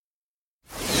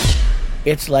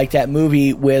It's like that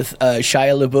movie with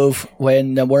Shia LaBeouf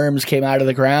when the worms came out of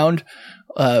the ground.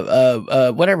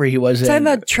 Whatever he was in. Talking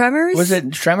about Tremors? Was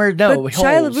it Tremors? No, but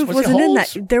Shia Holes. LaBeouf Was wasn't it in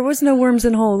Holes? that. There was no worms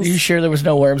in holes. Are you sure there was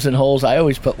no worms in holes? I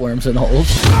always put worms in holes.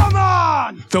 Come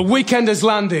on! The weekend has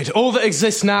landed. All that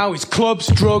exists now is clubs,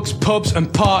 drugs, pubs,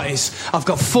 and parties. I've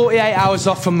got 48 hours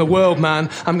off from the world, man.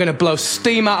 I'm gonna blow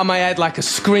steam out of my head like a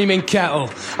screaming kettle.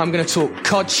 I'm gonna talk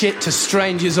cod shit to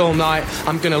strangers all night.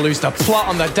 I'm gonna lose the plot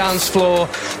on the dance floor.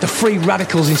 The free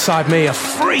radicals inside me are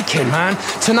freaking, man.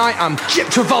 Tonight I'm Chip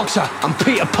Travolta. I'm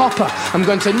Peter Popper. I'm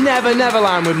going to Never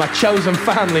Neverland with my chosen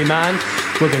family, man.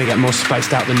 We're gonna get more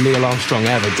spaced out than Neil Armstrong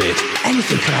ever did.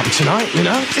 Anything could happen tonight, you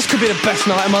know? This could be the best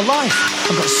night of my life.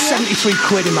 I've got 73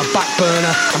 quid in my back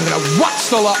burner. I'm gonna watch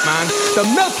the lot, man. The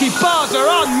Milky Bars are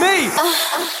on me!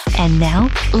 And now,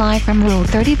 live from Rule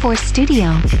 34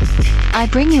 Studio, I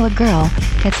bring you a girl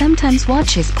that sometimes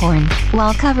watches porn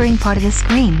while covering part of the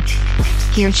screen.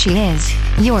 Here she is,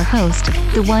 your host,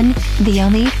 the one, the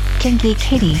only, Kinky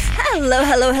Katie. Hello,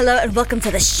 hello, hello, and welcome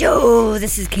to the show.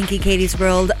 This is Kinky Katie's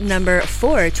World number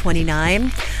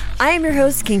 429. I am your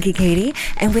host, Kinky Katie,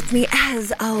 and with me,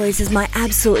 as always, is my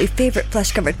absolutely favorite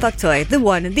plush-covered fuck toy, the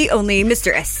one, the only,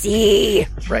 Mr. SC.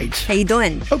 Right. How you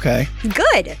doing? Okay.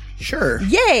 Good. Sure.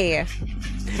 Yay.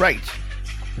 Right.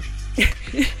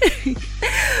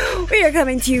 We are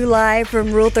coming to you live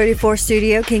from Rule 34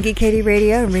 Studio, Kinky Katie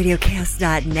Radio, and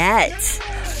RadioChaos.net.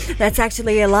 That's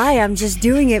actually a lie. I'm just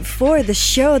doing it for the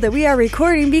show that we are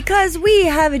recording because we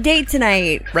have a date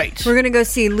tonight. Right. We're going to go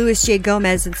see Louis J.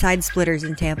 Gomez and Side Splitters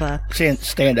in Tampa.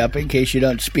 Stand up in case you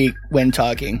don't speak when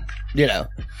talking. You know,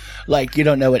 like you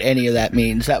don't know what any of that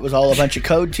means. That was all a bunch of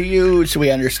code to you, so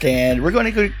we understand. We're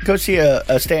going to go see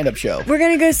a stand-up show. We're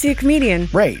going to go see a comedian.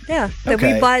 Right. Yeah. That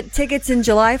Okay. we bought tickets in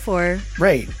July for.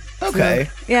 Right. Okay.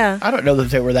 So, yeah. I don't know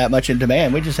that they were that much in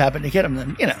demand. We just happened to get them.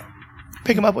 Then, you know,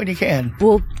 pick them up when you can.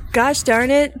 Well, gosh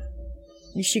darn it.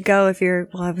 You should go if you're,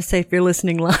 well, I would say if you're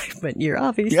listening live, but you're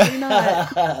obviously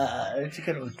not. It's a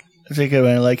good one. It's a good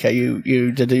one. I like how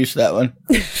you deduced that one.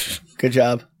 Good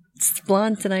job. It's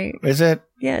blonde tonight. Is it?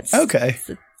 Yeah, it's okay.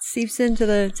 It seeps into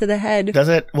the head. Does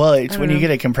it? Well, it's when know. you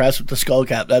get it compressed with the skull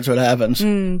cap. That's what happens.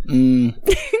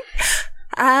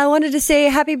 I wanted to say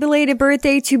happy belated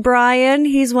birthday to Brian.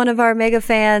 He's one of our mega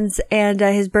fans, and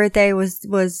his birthday was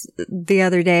the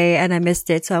other day, and I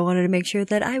missed it. So I wanted to make sure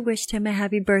that I wished him a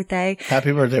happy birthday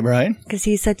Happy birthday, Brian. because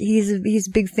he's a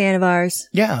big fan of ours.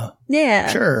 Yeah. Yeah,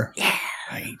 Sure. Yeah.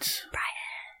 Right.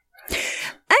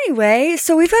 Anyway,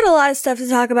 so we've got a lot of stuff to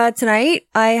talk about tonight.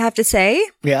 I have to say,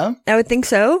 Yeah. I would think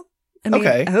so. I mean,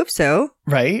 Okay. I hope so.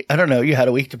 Right. I don't know. You had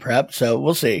a week to prep, so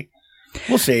we'll see.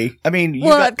 We'll see. I mean,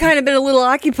 I've kind of been a little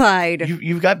occupied.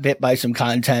 you've got bit by some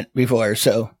content before,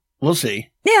 so we'll see.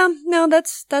 Yeah, no,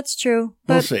 that's true.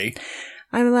 But We'll see.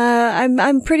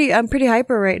 I'm pretty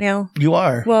hyper right now. You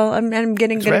are. Well, I'm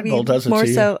getting It's gonna Red be Bull does it more to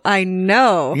you. so. I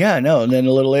know. Yeah, I know. And then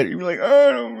a little later, you're like,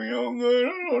 I don't feel good.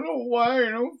 I don't know why I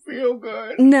don't feel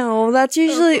good. No, that's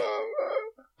usually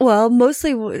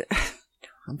mostly.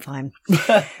 I'm fine.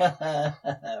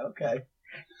 Okay.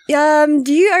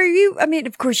 Are you? I mean,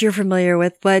 of course you're familiar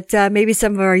with, but maybe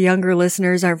some of our younger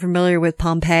listeners aren't familiar with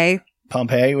Pompeii.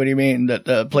 Pompeii? What do you mean?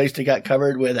 The place that got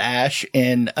covered with ash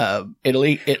in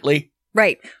Italy?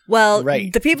 Right. Well,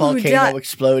 Right. the people who Volcano died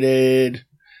exploded.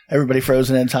 Everybody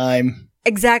frozen in time.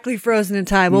 exactly frozen in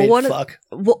time. Well, Mid-fuck.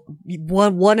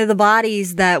 one of the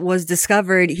bodies that was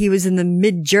discovered, he was in the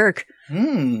mid jerk.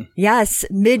 Yes,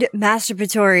 mid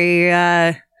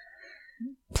masturbatory.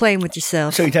 Playing with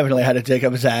yourself. So he definitely had to take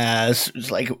up his ass. It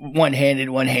was like one-handed,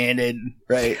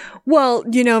 right? Well,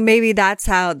 maybe that's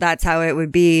how it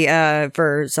would be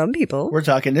for some people. We're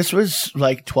talking, this was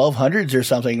like 1200s or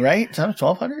something, right?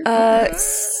 1200?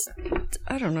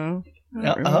 I don't know. I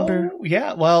don't remember. Oh,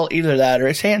 yeah. Well, either that or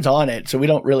his hand's on it, so we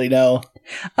don't really know.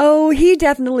 Oh, he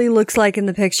definitely looks like in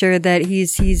the picture that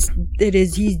he's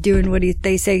doing what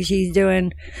they say he's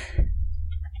doing.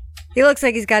 He looks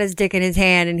like he's got his dick in his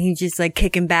hand and he's just like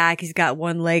kicking back. He's got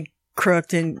one leg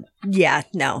crooked and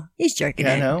he's jerking it.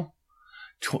 Yeah, no.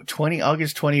 20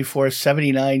 August 24th,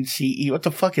 79 CE. What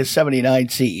the fuck is 79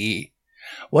 CE?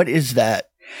 What is that?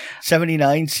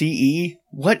 79 CE?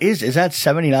 What is that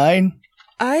 79?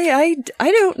 I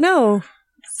don't know.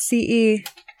 CE.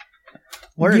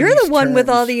 What are You're the these one with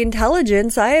terms? all the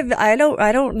intelligence. I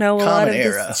don't know a lot of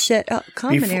Era. this shit. Oh,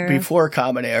 common era. Before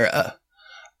Common Era.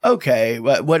 Okay,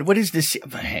 what is this?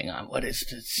 Hang on, what is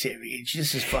this series?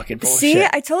 This is fucking bullshit. See,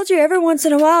 I told you every once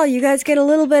in a while you guys get a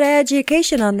little bit of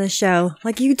education on this show.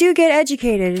 Like you do get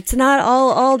educated. It's not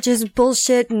all just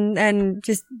bullshit and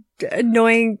just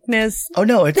annoyingness. Oh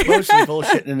no, it's mostly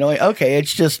bullshit and annoying. Okay,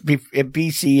 it's just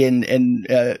BC and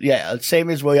yeah, same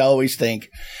as we always think.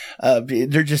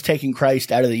 They're just taking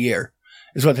Christ out of the year.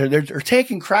 Is what they're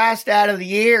taking Christ out of the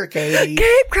year, Katie.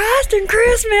 Keep Christ in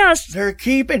Christmas. They're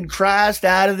keeping Christ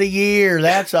out of the year.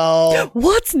 That's all.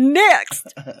 What's next?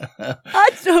 I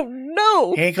don't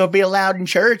know. Ain't gonna be allowed in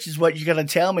church, is what you're gonna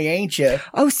tell me, ain't you?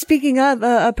 Oh, speaking of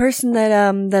a person that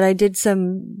I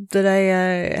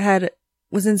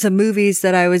was in some movies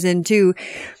that I was in too.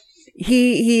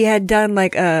 He had done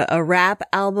like a rap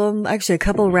album, actually a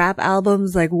couple rap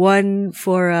albums, like one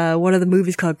for one of the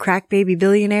movies called Crack Baby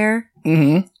Billionaire.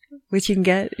 Mm-hmm. Which you can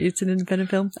get. It's an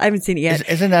independent film. I haven't seen it yet.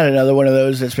 Isn't that another one of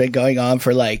those that's been going on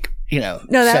for like,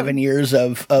 7 years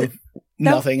of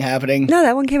nothing happening? No,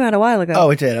 that one came out a while ago.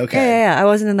 Oh, it did? Okay. Yeah. I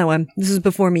wasn't in that one. This was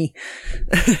before me.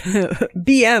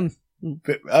 BM.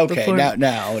 Okay,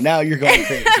 now you're going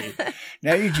crazy.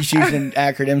 Now you're just using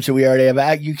acronyms that we already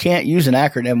have. You can't use an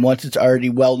acronym once it's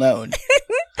already well known.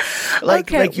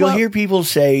 You'll hear people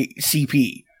say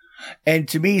CP. And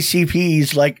to me, CP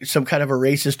is like some kind of a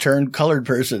racist turned colored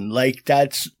person. Like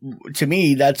that's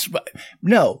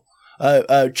no,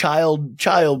 child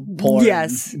porn.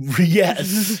 Yes.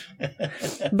 Yes.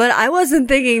 But I wasn't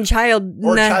thinking child.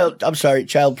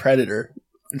 Child predator.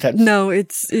 No,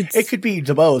 it's. It could be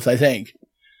to both, I think.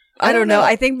 I don't know.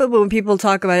 I think, but when people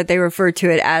talk about it, they refer to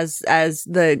it as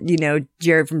the,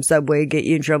 Jared from Subway get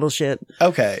you in trouble shit.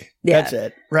 Okay. Yeah. That's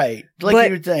it. Right. Like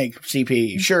you would think.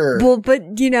 CP. Sure. Well, but,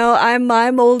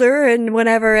 I'm older, and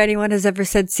whenever anyone has ever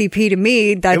said CP to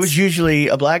me, it was usually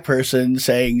a black person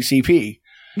saying CP.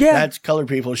 Yeah. That's colored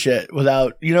people shit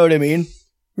without, you know what I mean?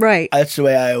 Right. That's the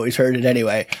way I always heard it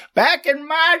anyway. Back in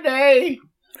my day.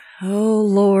 Oh,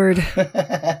 Lord.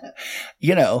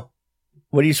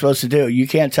 What are you supposed to do? You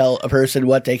can't tell a person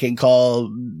what they can call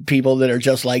people that are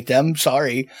just like them.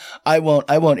 Sorry. I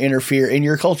won't interfere in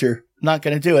your culture. Not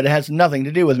going to do it. It has nothing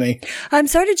to do with me. I'm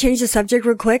sorry to change the subject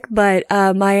real quick, but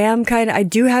I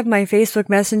do have my Facebook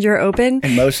Messenger open.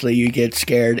 And mostly you get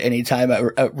scared anytime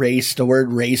the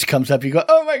word race comes up. You go,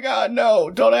 oh my God, no,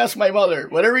 don't ask my mother.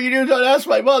 Whatever you do, don't ask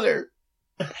my mother.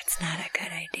 That's not a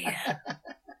good idea.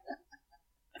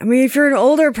 I mean, if you're an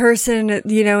older person,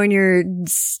 in your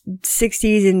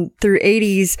 60s and through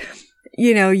 80s,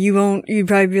 you'd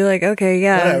probably be like, okay,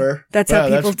 yeah, whatever. That's how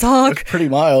people talk. That's pretty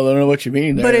mild. I don't know what you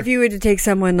mean there. But if you were to take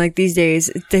someone like these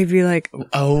days, they'd be like,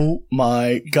 oh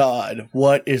my God,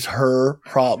 what is her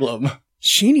problem?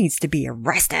 She needs to be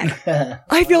arrested.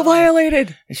 I feel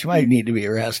violated. She might need to be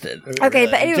arrested. Okay,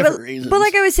 but anyway, but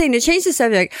like I was saying, to change the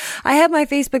subject, I have my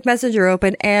Facebook Messenger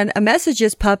open and a message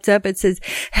just popped up. It says,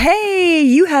 hey,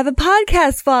 you have a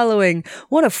podcast following.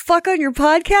 Want to fuck on your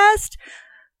podcast?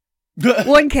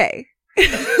 1K.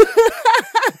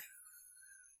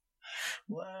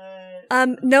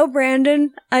 What? No,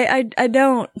 Brandon, I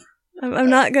don't.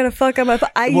 I'm not going to fuck on my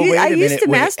I used to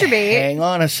masturbate. Hang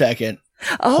on a second.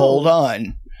 Oh.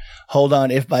 Hold on.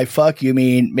 If by fuck you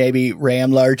mean maybe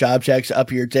ram large objects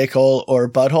up your dick hole or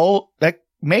butthole, that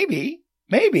maybe.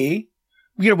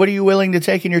 What are you willing to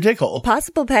take in your dick hole?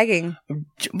 Possible pegging.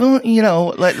 Well,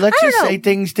 let's just say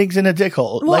things in a dick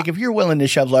hole. Well, like if you're willing to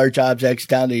shove large objects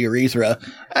down the urethra,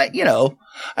 I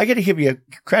got to give you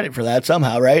credit for that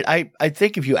somehow, right? I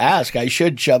think if you ask, I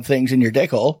should shove things in your dick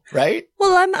hole, right?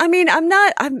 Well,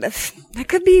 that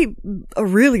could be a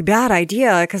really bad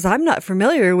idea because I'm not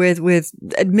familiar with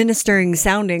administering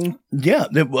sounding. Yeah.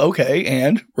 Okay.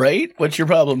 And right. What's your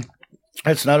problem?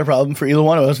 That's not a problem for either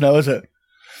one of us now, is it?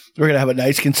 We're going to have a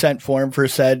nice consent form for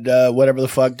said, whatever the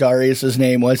fuck Darius's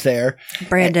name was there.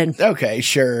 Brandon. Okay,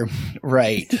 sure.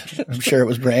 Right. I'm sure it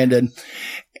was Brandon.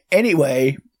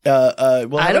 Anyway, I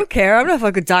don't care. I'm not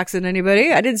fucking doxing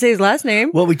anybody. I didn't say his last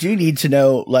name. Well, we do need to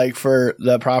know, like, for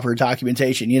the proper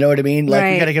documentation. You know what I mean? Like,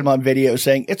 right. We got to get him on video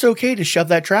saying, it's okay to shove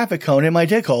that traffic cone in my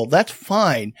dick hole. That's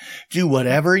fine. Do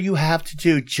whatever you have to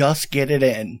do. Just get it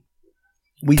in.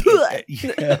 That's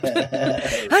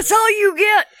all you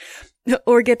get.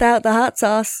 Or get out the hot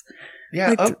sauce.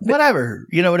 Yeah, whatever.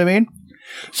 You know what I mean?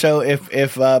 So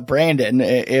if Brandon,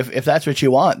 if that's what you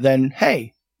want, then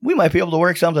hey, we might be able to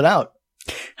work something out.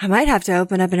 I might have to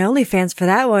open up an OnlyFans for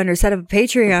that one or set up a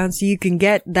Patreon so you can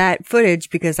get that footage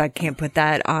because I can't put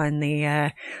that on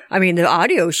the, the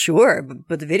audio, sure,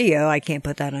 but the video, I can't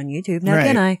put that on YouTube. Now,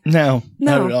 can I? No,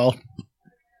 not at all.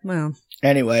 Well.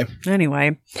 Anyway.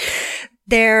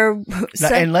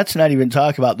 And let's not even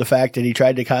talk about the fact that he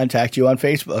tried to contact you on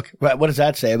Facebook. What does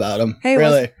that say about him? Hey,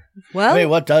 really? Well,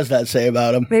 what does that say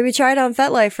about him? Maybe try it on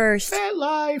FetLife first.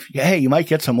 FetLife. Yeah, hey, you might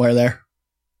get somewhere there.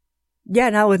 Yeah,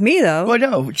 not with me though. Well,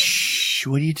 no. Shh. Shh,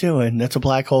 what are you doing? That's a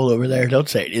black hole over there. Don't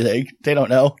say anything. They don't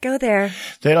know. Go there.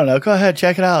 They don't know. Go ahead,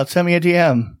 check it out. Send me a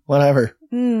DM. Whatever.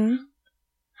 You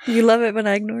love it when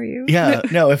I ignore you. Yeah.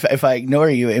 No, if I ignore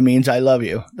you, it means I love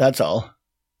you. That's all.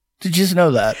 Did you just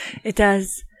know that? It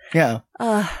does. Yeah.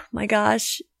 Oh my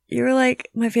gosh. You're like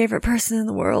my favorite person in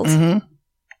the world. Mm-hmm.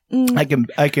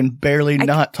 I can barely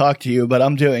not talk to you, but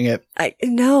I'm doing it.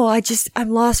 I'm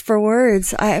lost for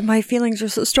words. My feelings are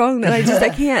so strong that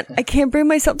I can't bring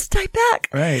myself to type back.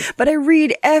 Right. But I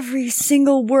read every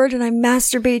single word and I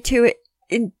masturbate to it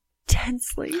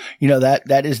intensely. You know,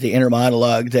 that is the inner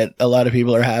monologue that a lot of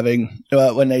people are having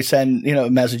when they send,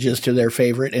 messages to their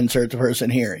favorite, insert the person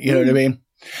here. You know what I mean?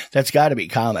 That's got to be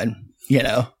common,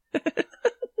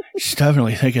 She's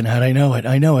definitely thinking that. I know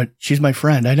it. She's my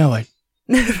friend. I know it.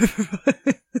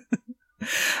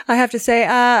 I have to say,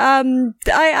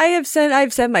 I've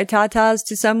sent my tatas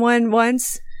to someone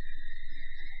once,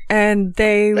 and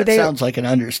they sounds like an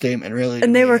understatement, really.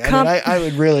 And they were I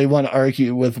would really want to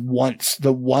argue with once.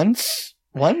 The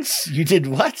once you did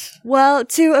what? Well,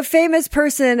 to a famous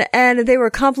person, and they were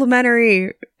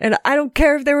complimentary, and I don't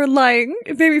care if they were lying.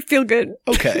 It made me feel good.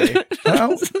 Okay.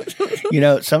 Well,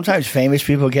 sometimes famous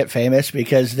people get famous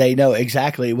because they know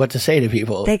exactly what to say to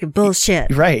people. They can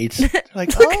bullshit. Right. Like,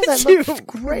 that looks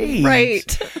great.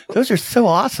 Right. Those are so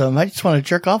awesome. I just want to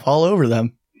jerk off all over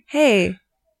them. Hey,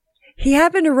 he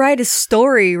happened to write a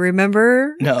story,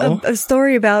 remember? No. A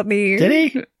story about me. Did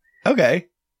he? Okay.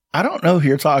 I don't know who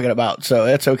you're talking about, so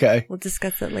it's okay. We'll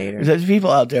discuss it later. There's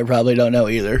people out there probably don't know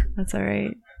either. That's all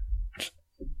right.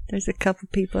 There's a couple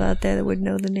people out there that would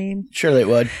know the name. Sure they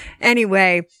would.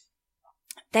 Anyway,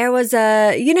 there was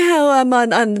how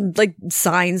on like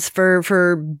signs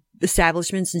for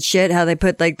establishments and shit, how they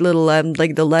put like little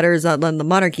like the letters on the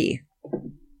monarchy.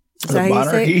 Is that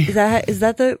how you say? Is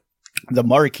that the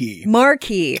marquee?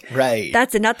 Marquee. Right.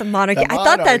 That's it, not the monarchy. The I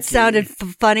thought that sounded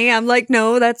funny. I'm like,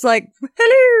 no, that's like,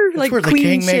 hello. That's like where Queen the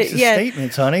king shit. makes his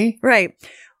statements, honey. Right.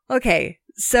 Okay.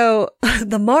 So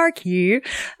the marquee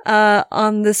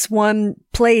on this one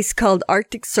place called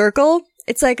Arctic Circle,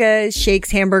 it's like a Shakes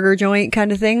hamburger joint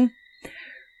kind of thing.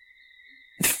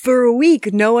 For a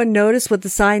week, no one noticed what the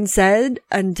sign said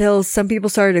until some people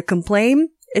started to complain.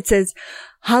 It says,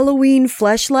 Halloween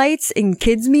fleshlights in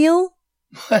kids meal.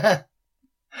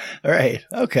 All right.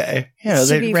 Okay.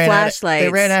 They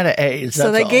ran out of A's.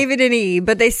 So they gave it an E,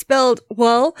 but they spelled,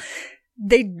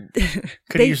 they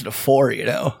could have used a 4,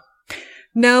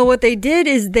 No, what they did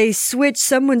is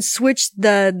someone switched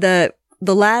the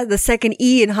second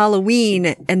E in Halloween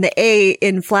and the A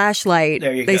in flashlight.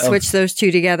 There you go. They switched those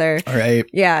two together. All right.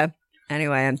 Yeah.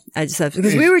 Anyway, I just have to,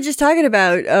 because we were just talking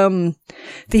about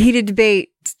the heated debate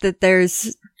that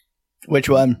there's. Which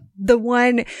one? The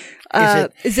one.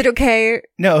 Is it okay?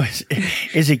 No.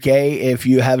 Is it gay if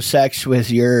you have sex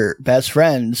with your best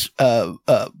friend's butthole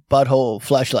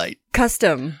fleshlight?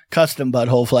 Custom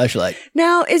butthole fleshlight.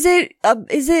 Now, is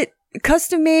it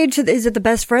custom made is it the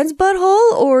best friend's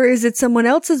butthole or is it someone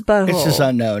else's butthole? It's just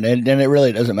unknown, and it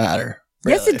really doesn't matter.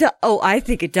 Really. Yes, it does. Oh, I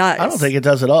think it does. I don't think it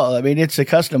does at all. I mean, it's a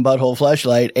custom butthole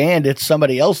fleshlight, and it's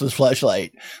somebody else's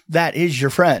fleshlight. That is your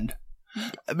friend.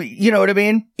 I mean, you know what I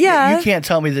mean? Yeah. You can't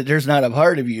tell me that there's not a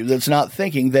part of you that's not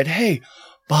thinking that, hey,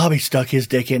 Bobby stuck his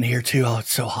dick in here too. Oh,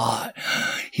 it's so hot.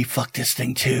 He fucked this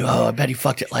thing too. Oh, I bet he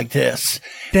fucked it like this.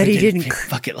 Bet he didn't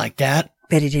fuck it like that.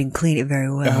 Bet he didn't clean it very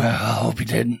well. I hope he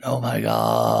didn't. Oh my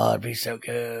God. It'd be so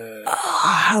good.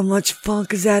 Oh, how much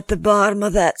funk is at the bottom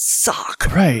of that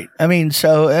sock? Right.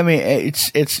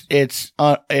 It's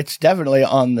definitely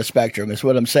on the spectrum is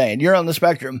what I'm saying. You're on the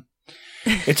spectrum.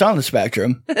 It's on the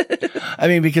spectrum.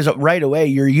 Because right away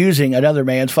you're using another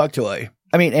man's fuck toy.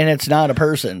 And it's not a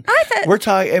person. We're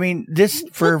talking, this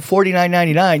for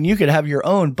 $49.99, you could have your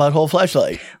own butthole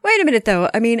fleshlight. Wait a minute though.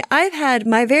 I've had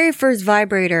my very first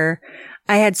vibrator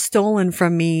I had stolen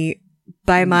from me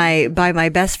by my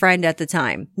best friend at the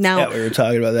time. Now, yeah, we were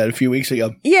talking about that a few weeks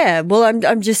ago. Yeah, well,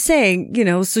 I'm just saying,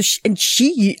 so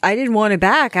I didn't want it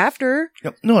back after.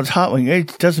 No, it's hot wing.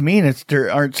 It doesn't mean there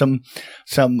aren't some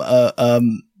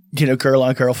girl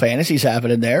on girl fantasies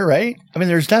happening there, right?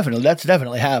 That's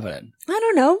definitely happening. I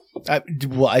don't know.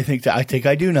 I think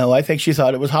I do know. I think she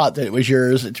thought it was hot that it was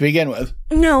yours to begin with.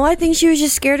 No, I think she was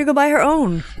just scared to go buy her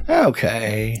own.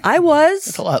 Okay. I was.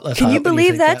 It's a lot less. Can you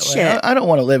believe that shit? I don't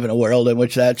want to live in a world in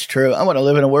which that's true. I want to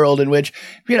live in a world in which,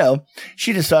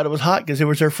 she just thought it was hot because it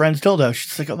was her friend's dildo.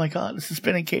 She's like, oh my God, this is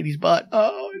spinning Katie's butt.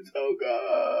 Oh, it's so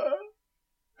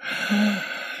good.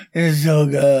 It's so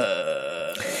good.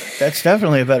 That's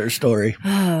definitely a better story.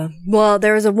 Well,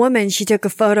 there was a woman, she took a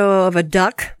photo of a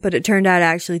duck, but it turned out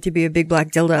actually to be a big black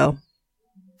dildo.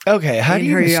 Okay, how do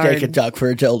you her mistake yard. a duck for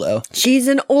a dildo? She's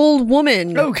an old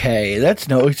woman. Okay, that's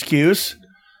no excuse.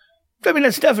 I mean,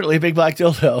 that's definitely a big black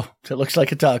dildo that looks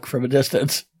like a duck from a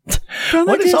distance.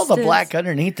 What is all the black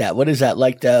underneath that? What is that,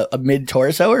 like a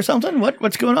mid-torso or something?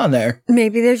 What's going on there?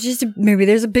 Maybe there's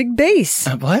a big base.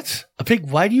 What? A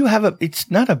big, why do you have a, it's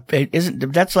not a, it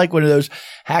isn't, that's like one of those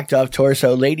hacked off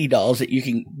torso lady dolls that you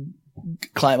can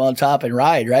climb on top and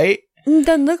ride, right?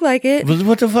 Doesn't look like it.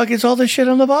 What the fuck is all this shit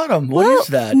on the bottom? What is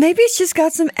that? Maybe it's just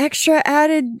got some extra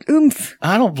added oomph.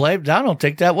 I don't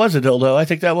think that was a dildo. I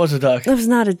think that was a duck. That was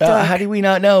not a duck. How do we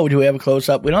not know? Do we have a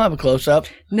close-up? We don't have a close-up.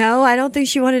 No, I don't think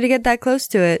she wanted to get that close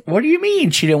to it. What do you mean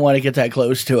she didn't want to get that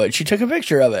close to it? She took a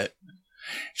picture of it.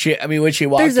 When she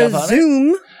walked There's up a on zoom.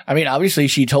 it. I mean, obviously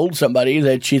she told somebody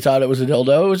that she thought it was a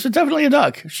dildo. It was definitely a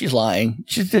duck. She's lying.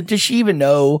 Does she even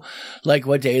know, like,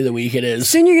 what day of the week it is?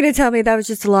 Soon you're going to tell me that was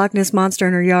just a Loch Ness monster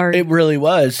in her yard. It really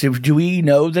was. Do we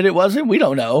know that it wasn't? We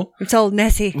don't know. It's old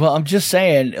Nessie. Well, I'm just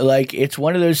saying, like, it's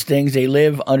one of those things. They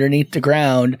live underneath the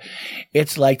ground.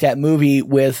 It's like that movie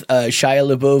with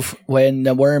Shia LaBeouf when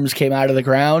the worms came out of the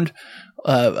ground.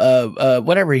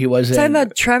 Whatever he was in. Talking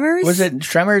about Tremors? Was it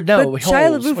Tremors? No, but Shia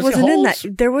Holes. LaBeouf Was wasn't it in Holes?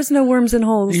 that. There was no worms in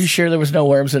holes. Are you sure there was no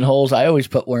worms in holes? I always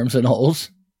put worms in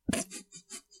holes.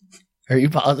 Are you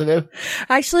positive?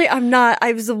 Actually, I'm not.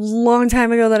 It was a long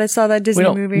time ago that I saw that Disney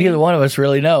movie. Neither one of us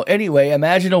really know. Anyway,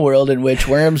 imagine a world in which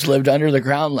worms lived under the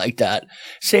ground like that.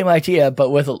 Same idea,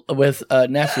 but with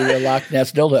Nessie, the Loch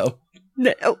Ness dildo.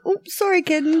 Sorry,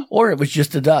 kitten. Or it was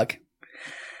just a duck.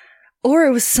 Or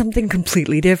it was something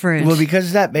completely different. Well,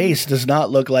 because that base does not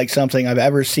look like something I've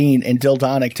ever seen in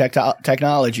dildonic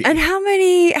technology. And how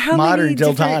many modern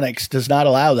dildonics does not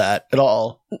allow that at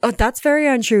all. Oh, that's very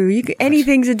untrue.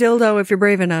 Anything's a dildo if you're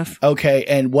brave enough. Okay,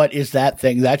 and what is that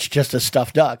thing? That's just a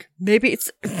stuffed duck. Maybe it's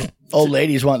old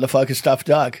ladies want the fuck a stuffed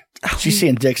duck. She's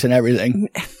seeing dicks and everything.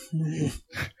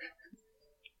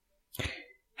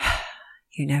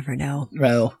 You never know.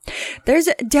 No.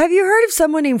 Have you heard of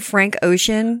someone named Frank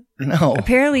Ocean? No.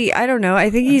 Apparently, I don't know. I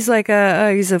think he's like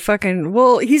he's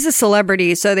a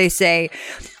celebrity, so they say.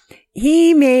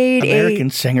 He made American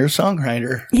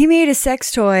singer-songwriter. He made a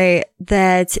sex toy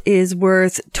that is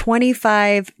worth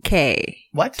 $25,000.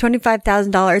 What?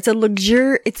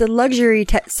 $25,000. It's a luxury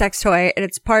sex toy, and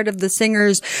it's part of the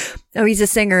singer's. Oh, he's a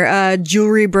singer.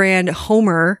 Jewelry brand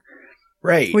Homer,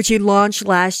 right? Which he launched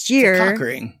last year. It's a cock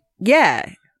ring.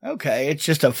 Yeah. Okay, it's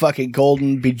just a fucking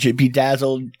golden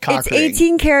bedazzled cock ring. It's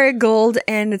 18 karat gold,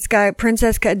 and it's got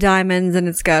princess cut diamonds, and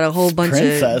it's got a whole bunch of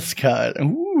princess cut.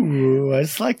 Ooh, I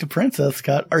just like the princess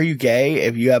cut. Are you gay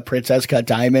if you have princess cut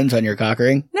diamonds on your cock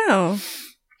ring? No.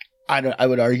 I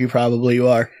would argue probably you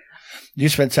are. You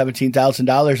spent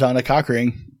 $17,000 on a cock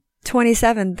ring.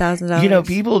 $27,000. You know,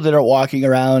 people that are walking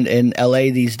around in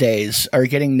LA these days are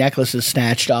getting necklaces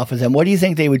snatched off of them. What do you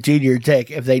think they would do to your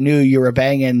dick if they knew you were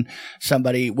banging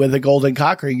somebody with a golden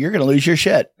cock ring? You're going to lose your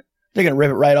shit. They're going to rip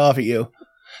it right off of you.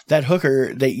 That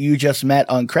hooker that you just met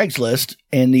on Craigslist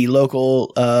in the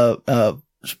local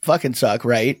fucking suck,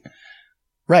 right?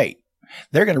 Right.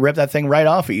 They're going to rip that thing right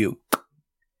off of you.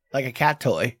 Like a cat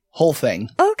toy. Whole thing.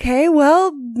 Okay,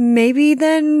 well, maybe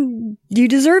then you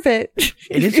deserve it.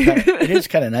 It is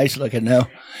kind of nice looking, though.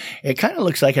 It kind of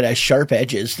looks like it has sharp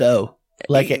edges, though.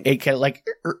 Like it kind of like.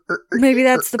 Maybe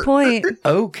that's the point.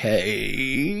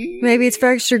 Okay. Maybe it's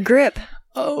for extra grip.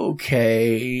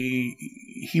 Okay.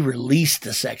 He released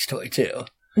the sex toy too.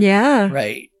 Yeah.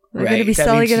 Right. We're going to be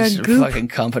selling it on Goop. Fucking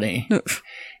company.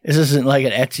 This isn't like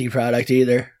an Etsy product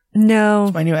either. No.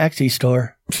 It's my new Etsy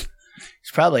store. It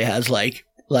probably has like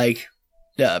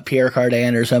Pierre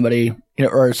Cardin or somebody,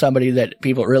 or somebody that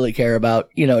people really care about.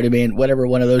 You know what I mean? Whatever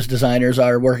one of those designers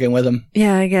are working with them.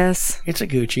 Yeah, I guess. It's a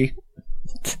Gucci.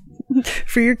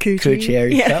 For your Gucci. Gucci, there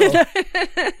you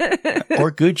go. Or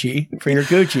Gucci for your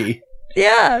Gucci.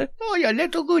 Yeah. Oh, your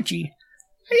little Gucci.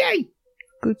 Hey.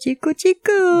 Gucci, Gucci,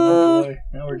 Goo. Oh, boy.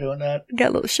 Now we're doing that.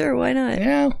 Got a little, sure, why not?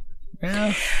 Yeah.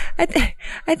 Yeah.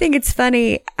 I think it's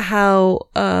funny how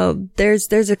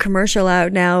there's a commercial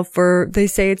out now for, they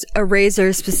say it's a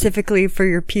razor specifically for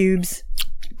your pubes.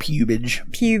 Pubage.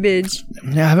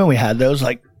 Now, haven't we had those?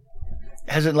 Like,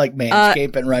 hasn't like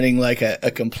Manscaped been running like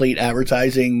a complete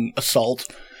advertising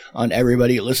assault on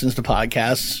everybody who listens to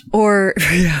podcasts? Or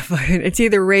yeah, it's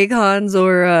either Raycons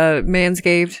or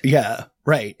Manscaped. Yeah,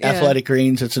 right. Yeah. Athletic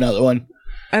Greens. It's another one.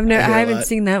 I haven't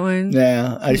seen that one.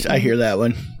 Yeah, I hear that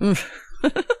one.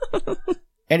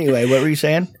 Anyway, what were you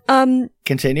saying?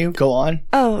 Continue. Go on.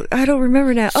 Oh, I don't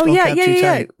remember now. Skull oh yeah, cap yeah, too yeah.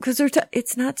 tight. Because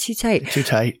it's not too tight. Too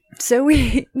tight. So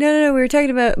we were talking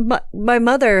about my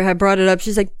mother had brought it up.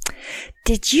 She's like,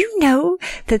 Did you know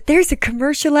that there's a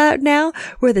commercial out now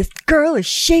where this girl is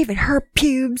shaving her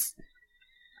pubes?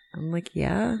 I'm like,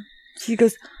 yeah. She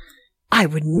goes, I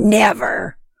would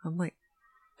never. I'm like,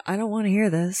 I don't want to hear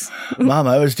this. Mom,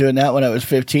 I was doing that when I was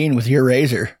 15 with your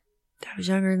razor. I was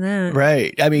younger than that.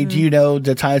 Right. I mean, do you know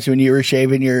the times when you were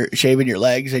shaving your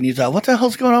legs and you thought, what the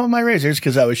hell's going on with my razors?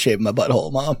 Because I was shaving my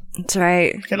butthole, Mom. That's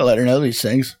right. Gotta let her know these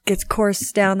things. Gets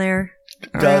coarse down there.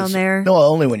 Around there. No,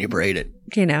 only when you braid it.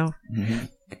 You know. Mm-hmm.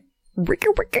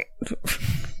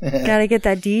 Gotta get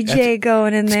that DJ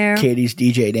going in there. Katie's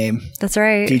DJ name. That's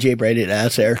right. DJ braided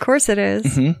ass hair. Of course it is.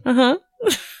 Mm-hmm. Uh-huh.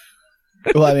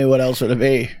 Well, I mean, what else would it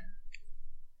be?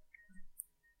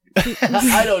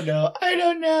 I don't know. I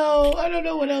don't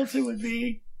know what else it would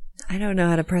be. I don't know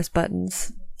how to press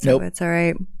buttons. So Nope. It's all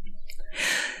right.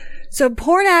 So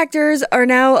porn actors are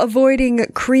now avoiding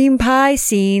cream pie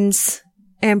scenes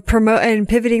and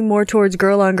pivoting more towards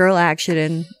girl on girl action.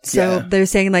 And so they're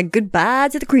saying like goodbye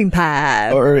to the cream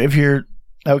pie. Or if you're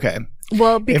okay.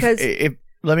 Well, because if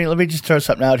let me just throw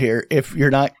something out here. If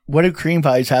you're not, what do cream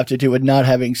pies have to do with not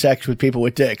having sex with people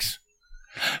with dicks?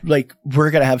 Like, we're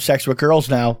going to have sex with girls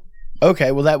now.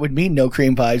 Okay, well, that would mean no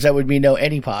cream pies. That would mean no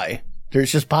any pie.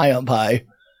 There's just pie on pie.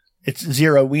 It's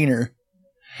zero wiener.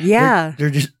 yeah, They're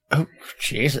just, oh,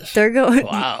 Jesus. they're going,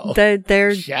 Wow.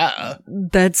 they're Yeah.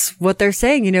 that's what they're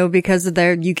saying, because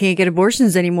you can't get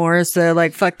abortions anymore. So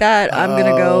like, fuck that. I'm going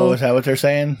to go. Is that what they're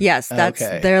saying? Yes, that's,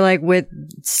 Okay. they're like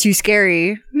it's too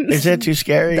scary. Is it too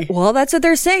scary? Well, that's what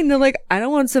they're saying. They're like, I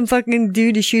don't want some fucking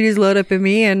dude to shoot his load up in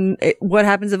me. And what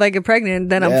happens if I get pregnant?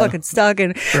 Then I'm Yeah. fucking stuck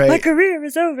and Right. my career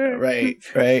is over. Right.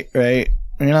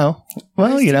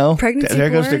 Pregnancy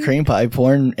there goes the porn? cream pie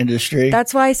porn industry.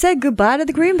 That's why I said goodbye to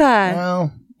the cream pie.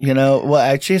 Well,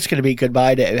 actually, it's going to be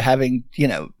goodbye to having,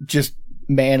 just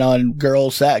man on girl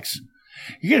sex.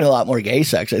 You're getting a lot more gay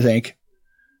sex, I think.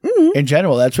 Mm-hmm. In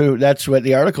general, that's what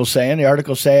the article's saying. The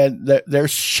article's saying that they're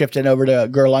shifting over to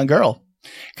girl on girl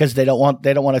because they don't want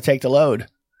to take the load.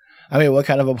 I mean, what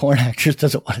kind of a porn actress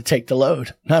doesn't want to take the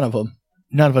load? None of them.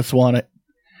 None of us want it.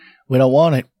 We don't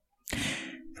want it.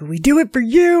 But we do it for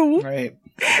you. Right.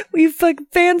 We fucking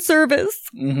fan service.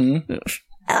 Mm-hmm.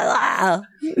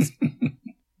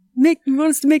 You want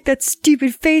us to make that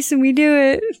stupid face and we do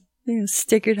it.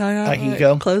 Stick your tongue out.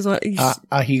 Ahigo. Close one.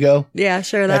 Ahigo. Yeah,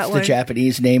 sure, That's that one. the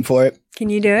Japanese name for it. Can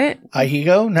you do it?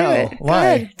 Ahigo? No. Do it. Why? Go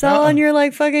ahead. It's all on your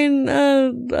like fucking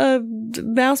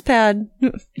mouse pad.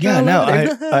 Yeah, All no,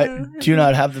 over there. I do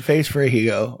not have the face for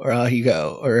Ahigo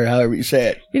or however you say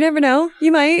it. You never know.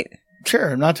 You might.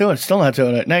 Sure, I'm not doing it. Still not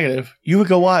doing it. Negative. You would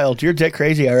go wild. You're dick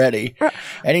crazy already.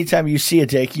 Anytime you see a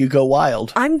dick, you go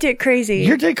wild. I'm dick crazy.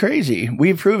 You're dick crazy.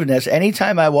 We've proven this.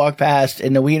 Anytime I walk past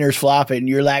and the wiener's flopping,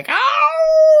 you're like,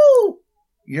 oh!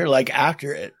 You're like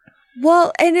after it.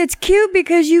 Well, and it's cute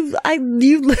because I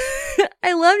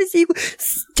love to see you.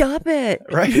 Stop it.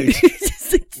 Right.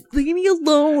 Just like, leave me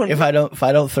alone. If I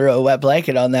don't throw a wet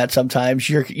blanket on that, sometimes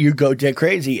you go dick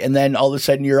crazy, and then all of a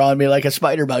sudden you're on me like a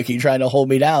spider monkey trying to hold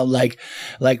me down, like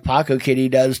Paco Kitty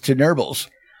does to Nurbles.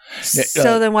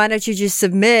 So then why don't you just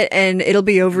submit and it'll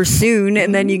be over soon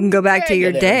and then you can go back to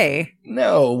your day?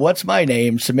 No, what's my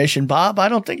name? Submission Bob? I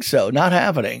don't think so. Not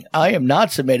happening. I am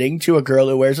not submitting to a girl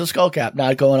who wears a skull cap.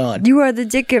 Not going on. You are the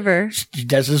dick giver.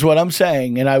 This is what I'm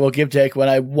saying, and I will give dick when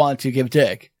I want to give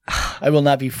dick. I will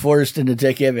not be forced into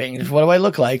dick giving. What do I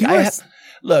look like?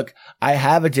 Look, I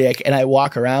have a dick and I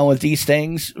walk around with these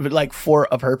things like for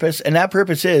a purpose. And that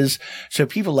purpose is so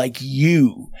people like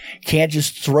you can't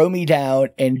just throw me down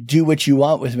and do what you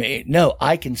want with me. No,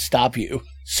 I can stop you.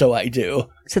 So I do.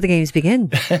 So the games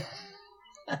begin.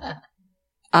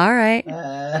 All right.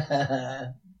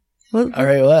 Well, All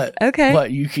right, what? Okay.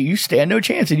 What? You stand no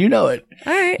chance and you know it.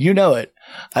 all right. You know it.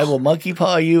 I will monkey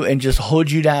paw you and just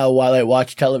hold you down while I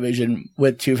watch television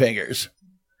with 2 fingers.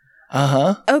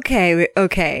 Uh-huh.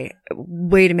 Okay.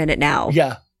 Wait a minute now.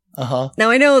 Yeah. Uh-huh. Now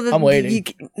I know that I'm waiting.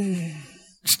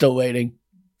 Still waiting.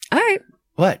 All right.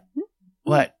 What?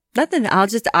 What? Nothing.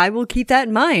 I will keep that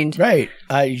in mind. Right.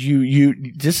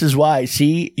 This is why,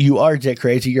 see, you are dick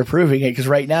crazy. You're proving it because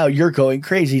right now you're going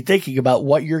crazy thinking about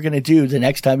what you're going to do the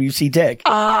next time you see dick.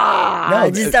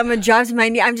 I'm going to drop to my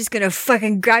knee. I'm just going to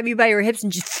fucking grab you by your hips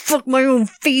and just fuck my own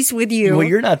face with you. Well,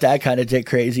 you're not that kind of dick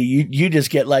crazy. You just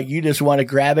get like, you just want to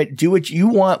grab it, do what you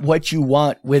want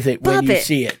with it when you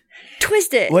see it.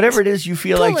 Twist it. Whatever it is you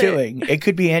feel Pull like it. doing. It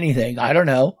could be anything. I don't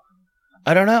know.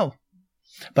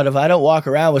 But if I don't walk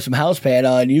around with some house pan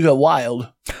on, you go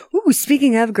wild. Ooh, Ooh,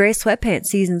 speaking of, gray sweatpants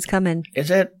season's coming.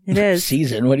 Is it? It is.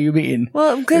 Season? What do you mean?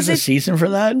 Well, because there's a season for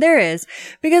that? There is.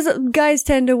 Because guys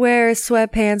tend to wear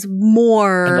sweatpants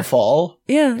more. In the fall?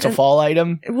 Yeah. It's a fall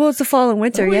item? Well, it's a fall and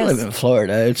winter, We yes. live in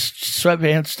Florida. It's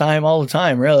sweatpants time all the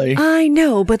time, really. I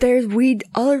know, but we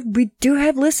do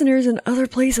have listeners in other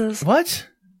places. What?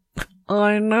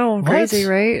 I know. Crazy,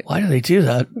 right? Why do they do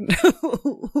that?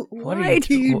 Why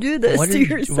do you do this to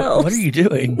yourself? What are you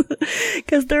doing?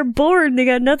 Because they're bored and they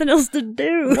got nothing else to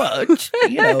do. Well,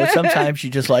 sometimes you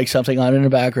just like something on in the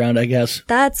background, I guess.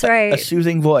 That's right. A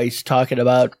soothing voice talking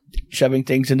about shoving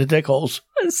things into dick holes.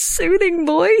 A soothing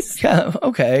voice? Yeah,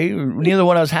 okay. Neither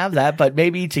one of us have that, but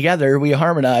maybe together we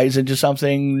harmonize into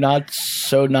something not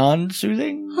so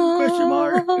non-soothing? Question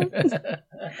mark.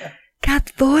 Got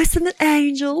the voice of an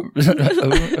angel.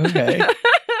 Okay.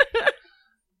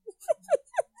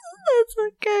 That's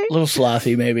okay. A little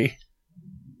slothy, maybe.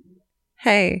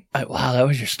 Hey. Wow, that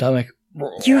was your stomach.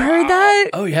 You heard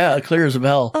that? Oh, yeah, clear as a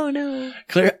bell. Oh, no.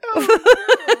 Clear.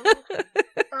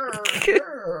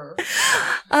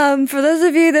 For those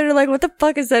of you that are like, what the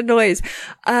fuck is that noise?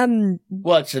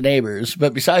 Well, it's the neighbors,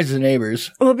 but besides the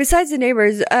neighbors. Well, besides the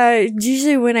neighbors,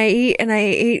 usually when I eat and I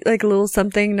eat like a little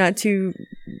something not too,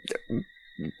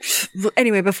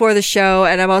 anyway, before the show,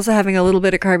 and I'm also having a little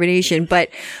bit of carbonation, but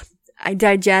I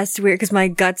digest weird because my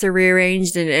guts are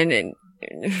rearranged and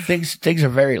things are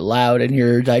very loud in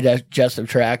your digestive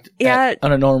tract. Yeah.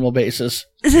 On a normal basis.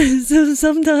 So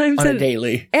sometimes on a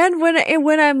daily. And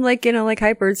when I'm like, like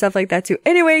hyper and stuff like that too.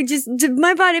 Anyway, just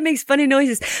my body makes funny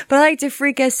noises, but I like to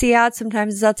freak SC out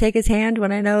sometimes. I'll take his hand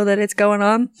when I know that it's going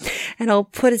on, and I'll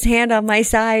put his hand on my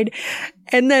side,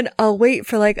 and then I'll wait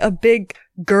for like a big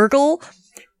gurgle.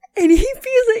 And he feels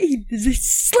it. He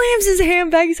slams his hand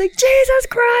back. He's like, Jesus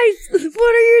Christ,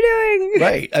 what are you doing?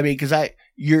 Right. I mean, because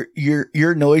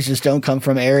your noises don't come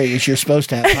from areas you're supposed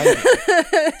to have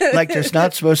piping. Like there's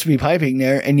not supposed to be piping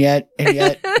there, and yet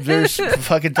there's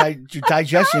fucking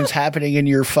digestion's happening in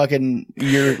your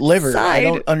liver. Side. I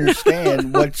don't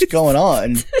understand what's going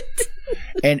on.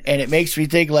 And it makes me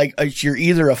think like you're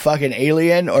either a fucking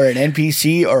alien or an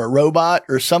NPC or a robot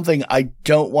or something I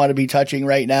don't want to be touching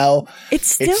right now.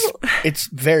 It's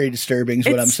very disturbing is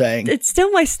what I'm saying. It's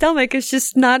still my stomach. It's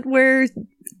just not where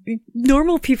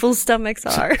normal people's stomachs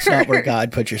are. It's not where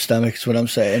God put your stomach is what I'm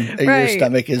saying. Right. Your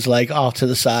stomach is like off to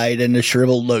the side in a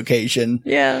shriveled location.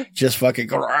 Yeah. Just fucking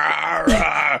rah,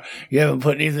 rah. You haven't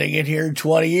put anything in here in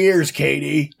 20 years,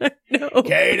 Katie. No.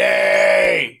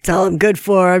 Katie! That's all I'm good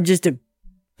for. I'm just a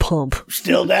pump.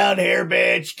 Still down here,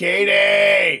 bitch.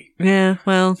 Katie! Yeah,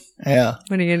 well. Yeah.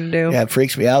 What are you going to do? Yeah, it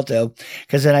freaks me out though.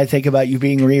 Because then I think about you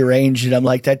being rearranged and I'm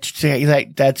like,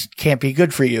 that can't be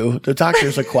good for you. The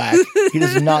doctor's a quack. He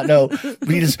does not know.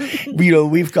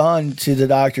 We've gone to the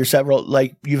doctor several,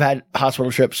 like you've had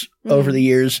hospital trips over the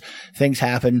years, things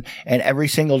happen. And every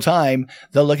single time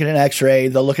they'll look at an x-ray,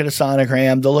 they'll look at a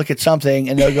sonogram, they'll look at something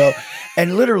and they'll go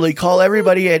and literally call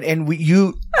everybody in. And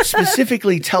you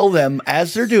specifically tell them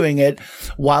as they're doing it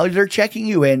while they're checking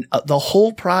you in, the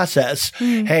whole process.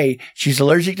 Hey, she's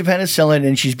allergic to penicillin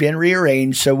and she's been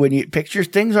rearranged. So when you picture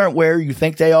things aren't where you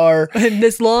think they are. And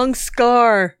this long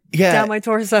scar down my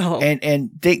torso.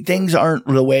 And things aren't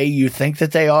the way you think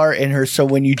that they are in her. So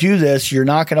when you do this, you're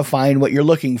not going to find what you're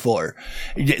looking for.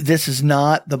 This is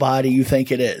not the body you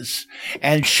think it is.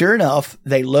 And sure enough,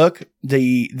 they look,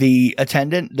 the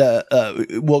attendant,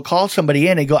 will call somebody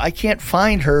in and go, I can't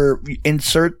find her.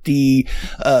 Insert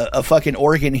a fucking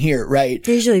organ here, right?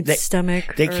 Usually the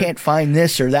stomach. They can't find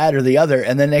this or that or the other.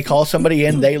 And then they call somebody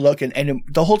in, they look and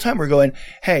the whole time we're going,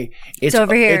 hey, it's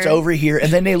over here. It's over here.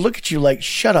 And then they look at you like,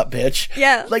 shut up, bitch.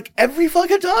 Yeah. Like every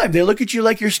fucking time they look at you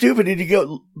like you're stupid and you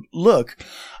go, look,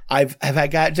 I've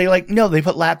had guys, they're like, no, they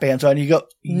put lap bands on. You go,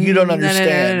 you don't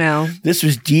understand. No. This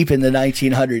was deep in the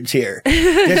 1900s here.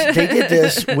 They did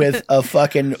this with a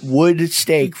fucking wood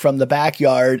stake from the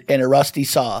backyard and a rusty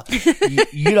saw.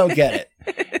 You don't get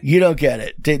it. You don't get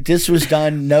it. This was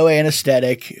done, no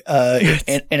anesthetic,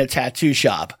 in a tattoo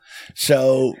shop.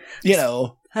 So,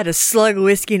 I had a slug of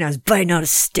whiskey and I was biting on a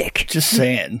stick. Just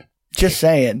saying.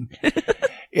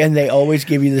 And they always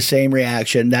give you the same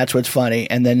reaction. That's what's funny.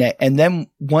 And then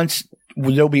once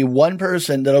there'll be one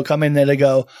person that'll come in there to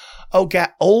go, oh,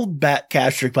 old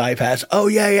gastric bypass. Oh,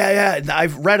 yeah.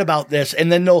 I've read about this. And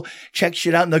then they'll check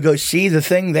shit out and they'll go, see the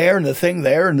thing there and the thing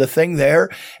there and the thing there.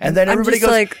 And then everybody goes,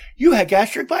 like, you had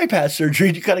gastric bypass surgery.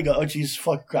 And you kind of go, oh, geez,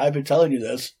 fuck, I've been telling you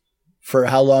this for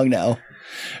how long now?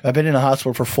 I've been in the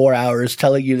hospital for 4 hours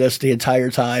telling you this the entire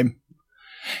time.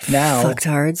 Now,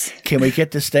 Fucktards. Can we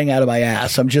get this thing out of my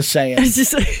ass? I'm just saying. It's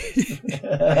just like,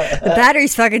 the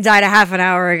batteries fucking died a half an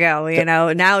hour ago, you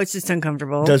know? Now it's just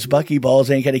uncomfortable. Those buckyballs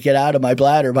ain't going to get out of my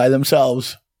bladder by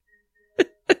themselves.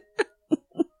 I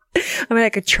mean, I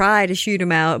could try to shoot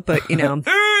him out, but, you know.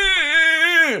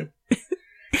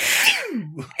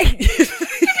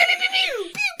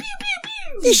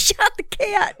 You shot the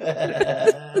cat.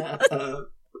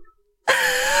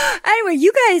 Anyway,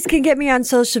 you guys can get me on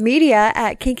social media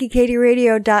at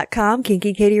kinkykatieradio.com,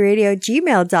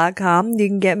 kinkykatieradio@gmail.com. You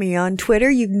can get me on Twitter.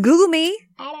 You can Google me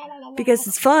because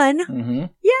it's fun. Mm-hmm.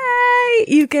 Yay!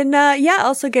 You can,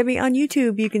 also get me on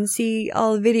YouTube. You can see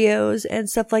all the videos and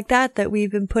stuff like that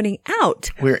we've been putting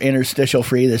out. We're interstitial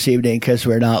free this evening because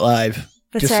we're not live.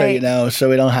 That's just right. so you know, so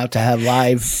we don't have to have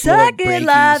live. Suck it,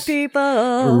 live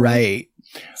people. Right.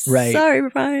 Sorry,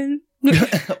 Brian.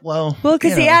 Well,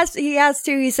 because he asked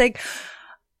too. He's like,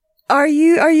 "Are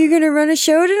you going to run a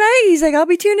show tonight?" He's like, "I'll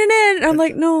be tuning in." And I'm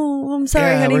like, "No, I'm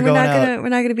sorry, honey. We're not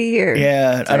gonna be here."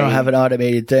 Yeah, sorry. I don't have an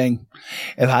automated thing.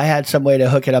 If I had some way to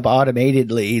hook it up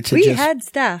automatedly to had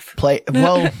staff play.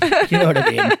 Well, you know what I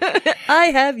mean. I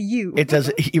have you. It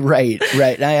does. Right.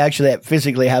 And I actually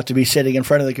physically have to be sitting in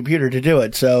front of the computer to do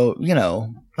it. So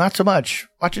not so much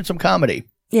watching some comedy.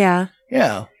 Yeah.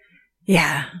 Yeah.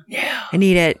 I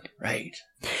need it. Right.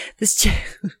 This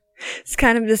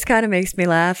kind of makes me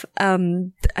laugh. I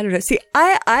don't know. See,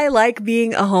 I like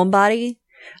being a homebody.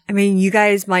 I mean, you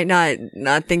guys might not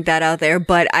think that out there,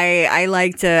 but I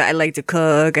like to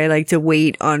cook. I like to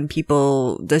wait on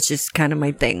people. That's just kind of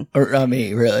my thing. Or on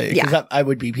me, really? Yeah. I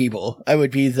would be people. I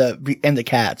would be the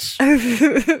cats. I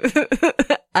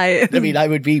mean, I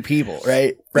would be people,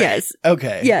 right? Yes.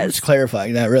 Okay. Yes. Just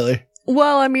clarifying that, really.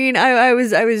 Well, I mean, I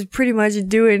was pretty much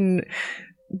doing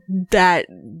that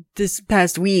this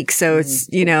past week, so it's,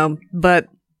 but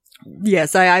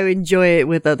yes, I enjoy it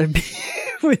with other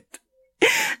people.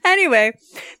 Anyway,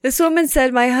 this woman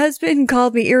said, "My husband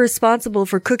called me irresponsible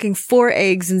for cooking 4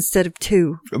 eggs instead of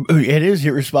 2. It is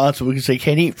irresponsible because they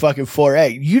can't eat fucking 4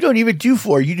 eggs. You don't even do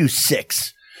 4, you do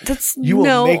 6. You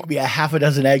will make me a half a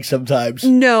dozen eggs sometimes.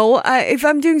 No, if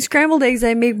I'm doing scrambled eggs,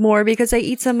 I make more because I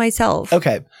eat some myself.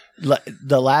 Okay.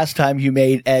 The last time you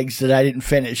made eggs that I didn't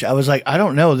finish, I was like, I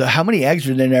don't know. How many eggs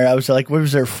were in there? I was like, what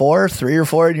was there, 4, 3 or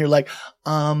 4? And you're like,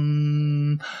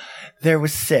 there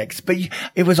was 6. But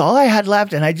it was all I had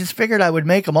left, and I just figured I would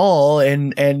make them all.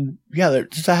 And yeah, there's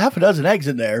just a half a dozen eggs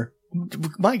in there.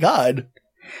 My God.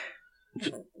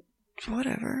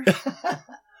 Whatever.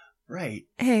 Right.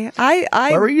 Hey, I.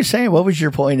 What were you saying? What was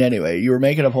your point anyway? You were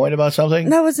making a point about something?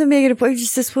 No, I wasn't making a point.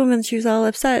 Just this woman, she was all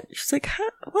upset. She's like, huh?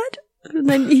 What? And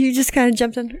then you just kind of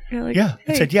jumped in. You're like, yeah.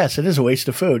 Hey. I said, yes, it is a waste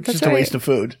of food. It's just a waste of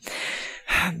food.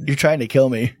 You're trying to kill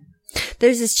me.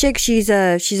 There's this chick, she's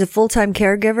a full-time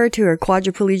caregiver to her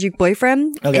quadriplegic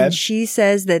boyfriend. Okay. And she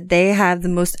says that they have the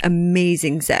most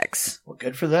amazing sex. Well,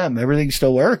 good for them. Everything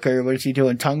still work? Or what is he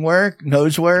doing? Tongue work?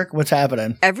 Nose work? What's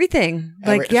happening? Everything.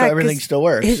 So everything still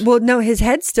works? His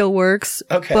head still works.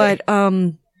 Okay. But,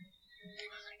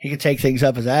 he could take things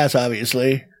up his ass,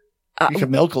 obviously. He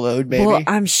could milk a load, maybe. Well,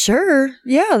 I'm sure,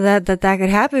 that could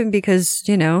happen because,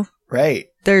 Right.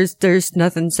 There's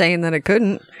nothing saying that it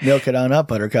couldn't. Milk it on up,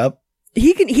 Buttercup.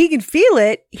 He can feel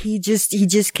it. He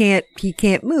just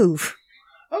can't move.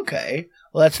 Okay.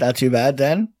 Well, that's not too bad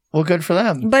then. Well, good for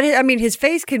them. But I mean, his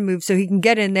face can move, so he can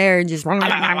get in there and just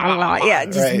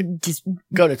just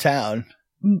go to town,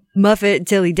 muff it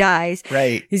until he dies.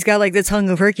 Right. He's got like the tongue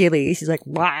of Hercules. He's like,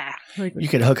 wah. You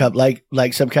could hook up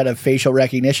like some kind of facial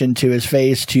recognition to his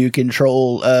face to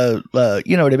control.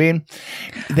 You know what I mean?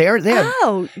 They have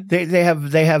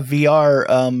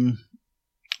VR.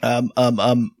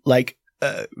 Like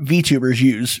VTubers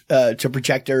use to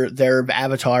project their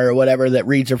avatar or whatever that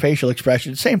reads their facial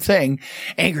expression. Same thing.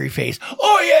 Angry face.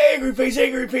 Oh yeah, angry face,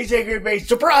 angry face, angry face.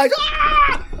 Surprise!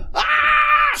 Ah!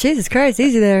 Ah! Jesus Christ,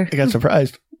 easy there. I got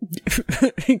surprised.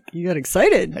 You got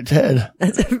excited. I did.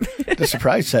 The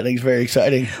surprise setting is very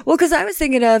exciting. Well, because I was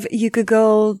thinking of you could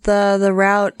go the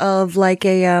route of like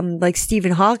a like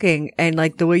Stephen Hawking and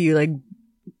like the way you like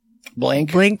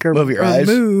blink or move your eyes,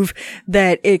 move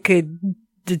that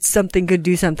something could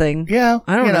do something. Yeah,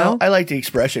 I don't know. I like the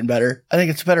expression better. I think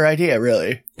it's a better idea,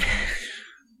 really.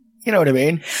 You know what I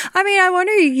mean? I mean, I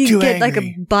wonder you could get like a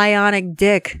bionic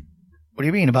dick. What do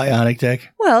you mean a bionic dick?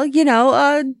 Well,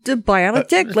 the bionic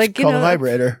dick, it's like called a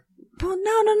vibrator. Well,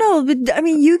 no. But I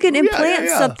mean, you can implant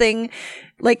something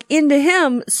like into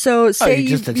him. So say you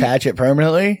just attach it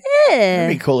permanently. Yeah,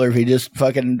 it'd be cooler if you just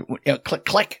fucking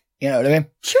click. You know what I mean?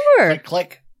 Sure.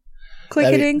 Click.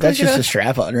 Click it in. That's just a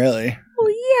strap on, really.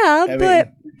 Well, yeah,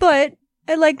 but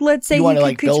And like, let's say you want it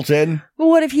like built in. Well,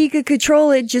 what if he could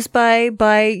control it just by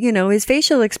his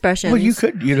facial expressions? Well, you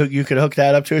could hook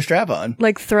that up to a strap-on,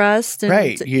 like thrust. And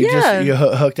right? You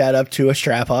hook that up to a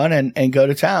strap-on and go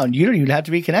to town. You don't even have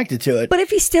to be connected to it. But if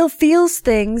he still feels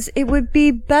things, it would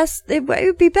be best. It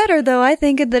would be better, though. I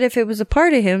think that if it was a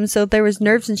part of him, so if there was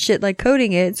nerves and shit like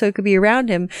coating it, so it could be around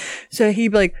him, so he'd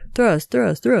be like thrust.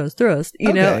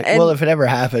 You know. And, well, if it ever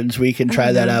happens, we can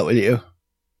try that out with you.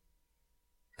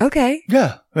 Okay.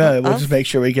 Yeah. We'll just make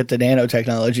sure we get the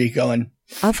nanotechnology going.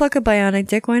 I'll fuck a bionic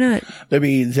dick. Why not? There'd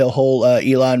be the whole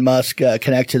Elon Musk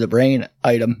connect to the brain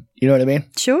item. You know what I mean?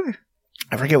 Sure.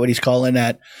 I forget what he's calling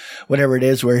that. Whatever it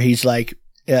is, where he's like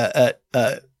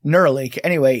Neuralink.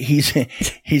 Anyway,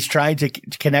 he's trying to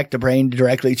connect the brain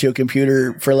directly to a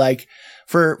computer for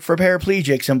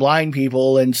paraplegics and blind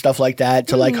people and stuff like that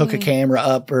to like hook a camera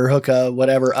up or hook a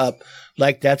whatever up.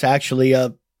 Like that's actually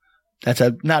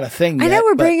not a thing yet. I know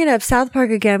we're bringing up South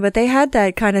Park again, but they had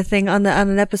that kind of thing on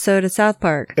an episode of South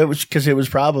Park. It was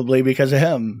probably because of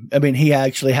him. I mean, he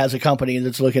actually has a company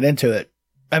that's looking into it.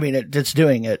 I mean, that's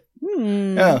doing it.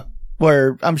 Yeah.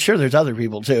 Where I'm sure there's other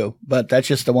people too, but that's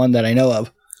just the one that I know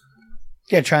of.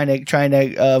 Yeah, trying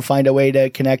to find a way to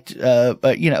connect,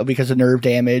 because of nerve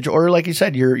damage, or like you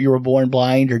said, you were born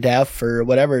blind or deaf or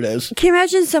whatever it is. Can you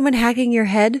imagine someone hacking your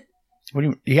head?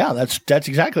 Yeah, that's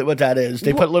exactly what that is.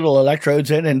 They put little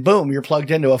electrodes in and boom, you're plugged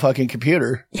into a fucking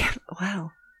computer. Yeah,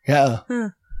 wow. Yeah. Huh.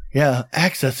 Yeah,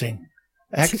 accessing.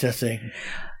 I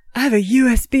have a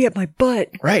USB at my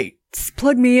butt. Right. Just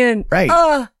plug me in. Right.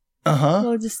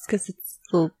 Well, just because it's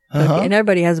little, and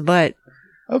everybody has a butt.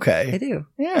 Okay. I do.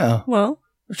 Yeah. Well.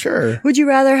 Sure. Would you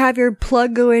rather have your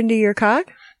plug go into your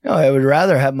cock? No, I would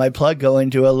rather have my plug go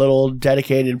into a little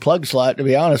dedicated plug slot, to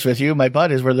be honest with you. My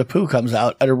butt is where the poo comes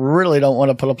out. I really don't want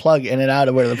to put a plug in and out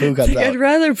of where the poo comes out. I'd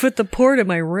rather put the port in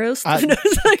my wrist.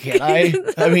 Can I?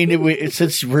 I mean,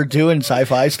 since we're doing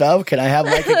sci-fi stuff, can I have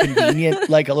like a convenient,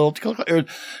 like a little, can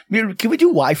we do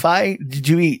Wi-Fi?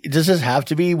 Does this have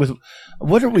to be with,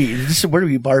 what are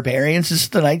we, barbarians? This is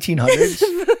the 1900s?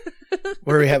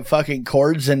 Where we have fucking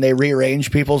cords and they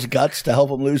rearrange people's guts to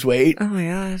help them lose weight. Oh my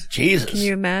God. Jesus. Can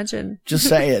you imagine? Just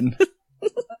saying.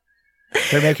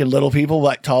 They're making little people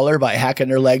like taller by hacking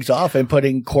their legs off and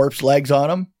putting corpse legs on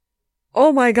them.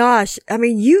 Oh my gosh. I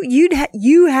mean,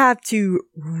 you have to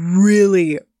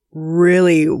really,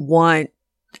 really want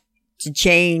to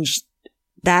change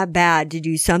that bad to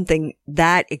do something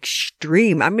that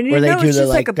extreme. I mean, it's just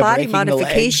like a body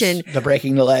modification. The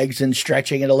breaking the legs and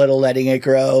stretching it a little, letting it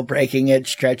grow, breaking it,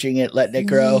 stretching it, letting it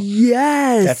grow.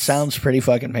 Yes. That sounds pretty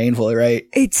fucking painful, right?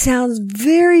 It sounds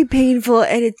very painful,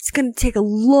 and it's going to take a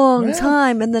long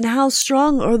time. And then how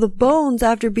strong are the bones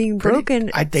after being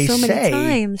broken many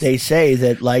times? They say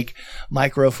that like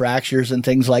microfractures and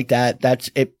things like that,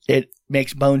 it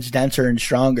makes bones denser and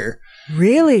stronger.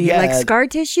 Really? Yeah. Like scar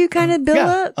tissue kind of build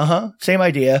up? Same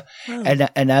idea. Oh.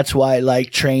 And that's why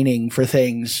like training for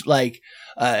things like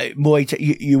Muay Thai,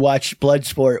 you watch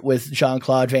Bloodsport with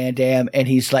Jean-Claude Van Damme and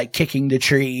he's like kicking the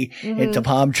tree into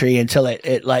palm tree until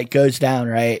it like goes down,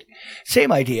 right?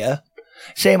 Same idea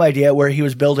where he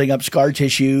was building up scar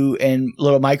tissue and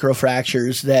little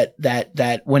microfractures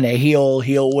that when they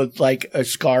heal with like a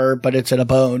scar, but it's in a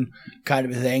bone kind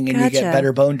of a thing. And you get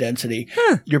better bone density.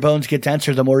 Huh. Your bones get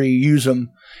denser the more you use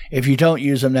them. If you don't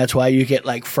use them, that's why you get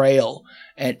like frail.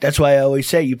 And that's why I always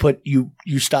say you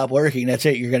stop working. That's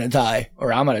it. You're going to die,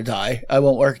 or I'm going to die. I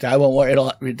won't work.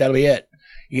 That'll be it.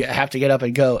 You have to get up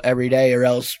and go every day or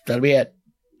else that'll be it.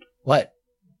 What?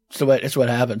 So it's what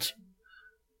happens.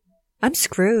 I'm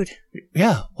screwed.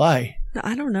 Yeah. Why?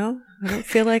 I don't know. I don't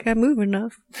feel like I move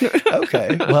enough.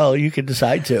 Okay. Well, you can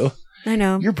decide to. I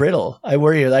know. You're brittle. I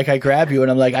worry. Like I grab you and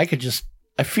I'm like, I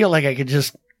feel like I could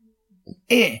just.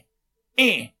 That's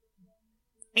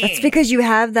because you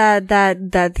have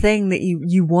that thing that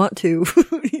you want to.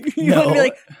 You want to be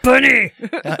like, Bunny!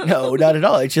 No, not at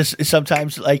all. It's just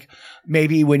sometimes like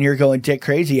maybe when you're going dick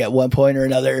crazy at one point or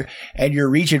another and you're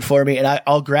reaching for me and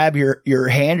I'll grab your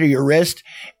hand or your wrist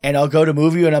and I'll go to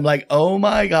move you and I'm like, oh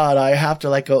my God, I have to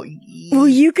like go. Well,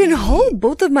 you can hold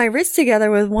both of my wrists together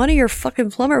with one of your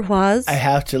fucking plumber paws. I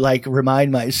have to like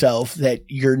remind myself that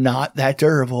you're not that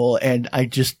durable and I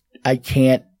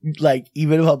can't. Like,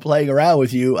 even if I'm playing around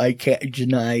with you, I can't.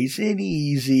 Nice and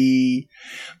easy.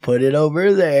 Put it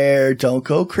over there. Don't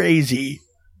go crazy.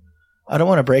 I don't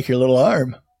want to break your little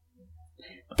arm.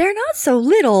 They're not so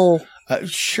little.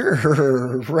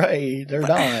 Sure, right. They're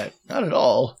not. Not at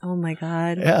all. Oh my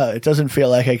God. Yeah, it doesn't feel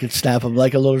like I could snap them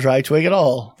like a little dry twig at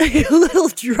all. A little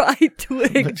dry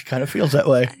twig. It kind of feels that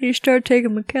way. You start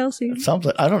taking my calcium.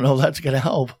 Something. I don't know if that's going to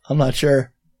help. I'm not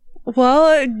sure.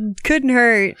 Well, it couldn't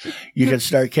hurt. You could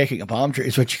start kicking a palm tree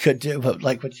is what you could do, but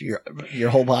like with your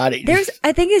whole body.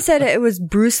 I think it said it was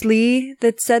Bruce Lee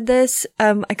that said this.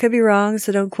 I could be wrong,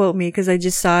 so don't quote me because I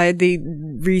just saw it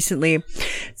recently. It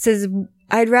says,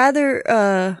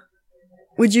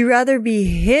 would you rather be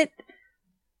hit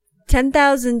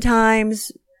 10,000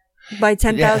 times by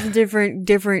 10,000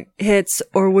 different hits,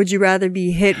 or would you rather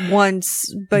be hit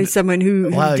once by someone who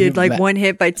did like one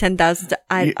hit by 10,000?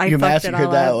 I fucked it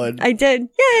all that up. one. I did.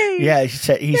 Yay! Yeah,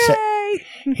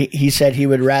 he said he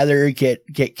would rather get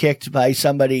kicked by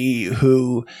somebody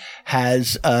who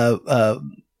has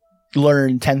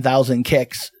learned 10,000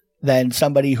 kicks than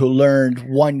somebody who learned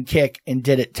one kick and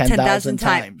did it 10,000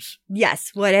 times.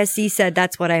 Yes, what SC said,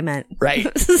 that's what I meant. Right.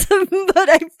 But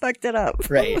I fucked it up.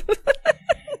 Right.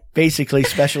 Basically,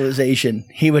 specialization.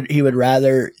 He would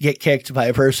rather get kicked by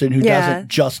a person who doesn't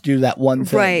just do that one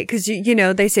thing. Right, because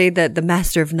they say that the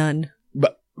master of none.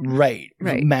 But right.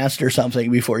 Master something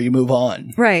before you move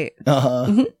on. Right.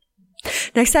 Mm-hmm.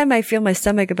 Next time I feel my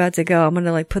stomach about to go, I'm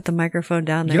gonna like put the microphone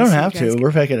down there. You don't have to.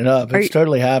 We're picking it up. It's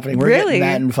totally happening. We're getting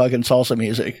that in fucking salsa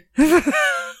music.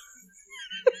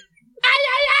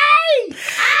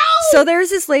 So there's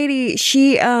this lady.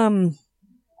 She hands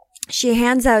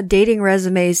out dating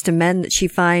resumes to men that she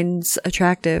finds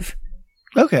attractive.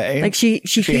 Okay. Like she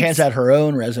hands out her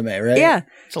own resume, right? Yeah.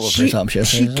 It's a little presumptuous.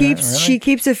 She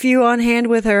keeps a few on hand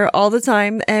with her all the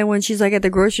time, and when she's like at the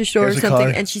grocery store or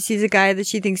something and she sees a guy that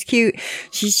she thinks cute,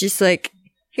 she's just like,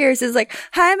 here, says like,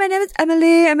 hi, my name is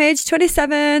Emily, I'm age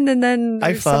 27, and then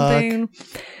something.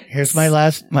 Here's my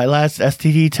last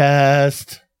STD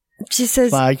test. She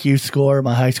says my IQ score,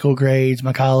 my high school grades,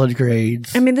 my college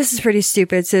grades. I mean, this is pretty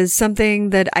stupid. It says something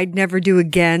that I'd never do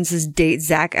again. It says date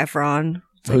Zac Efron.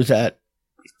 Who's that?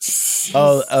 She's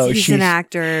she's an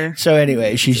actor. So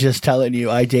anyway, she's just telling you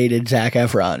I dated Zac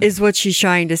Efron. Is what she's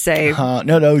trying to say.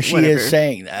 No, she is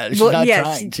saying that. She's not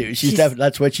trying to. She's definitely,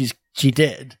 that's what she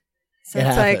did. So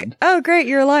it's like, oh great,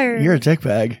 you're a liar. You're a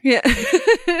dickbag. Yeah.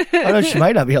 She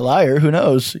might not be a liar. Who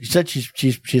knows? You said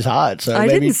she's hot. So I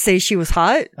didn't say she was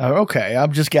hot. Oh, okay,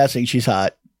 I'm just guessing she's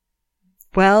hot.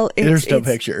 Well, there's no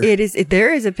picture.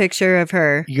 There is a picture of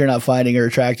her. You're not finding her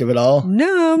attractive at all?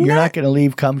 No, you're not going to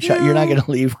leave You're not going to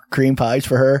leave cream pies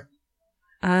for her?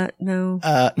 No.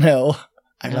 No.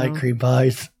 I like cream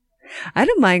pies. I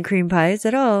don't mind cream pies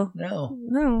at all.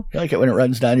 No. I like it when it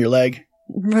runs down your leg.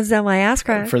 Runs down my ass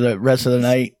crack. For the rest of the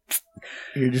night.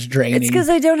 You're just draining. It's because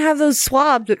I don't have those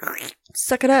swabs that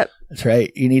suck it up. That's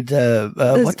right. You need what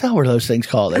the hell were those things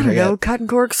called? I don't know. Cotton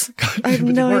corks. I have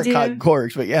no idea. Cotton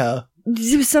corks, but yeah.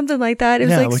 It was something like that. It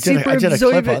was like super I did a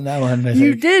clip on that one.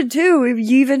 You did too.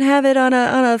 You even have it on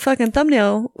a fucking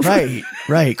thumbnail. Right.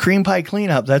 Cream pie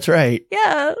cleanup. That's right.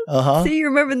 Yeah. So you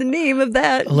remember the name of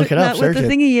that? Look it up. Not what the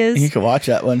thingy is. You can watch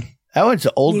that one. That one's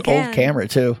an old camera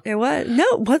too. It was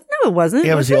no, it wasn't.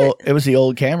 Yeah, it was the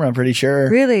old camera. I'm pretty sure.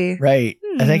 Really? Right.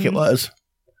 I think it was.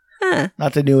 Huh.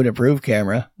 Not the new and improved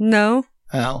camera. No.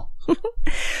 Oh.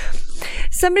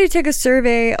 Somebody took a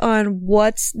survey on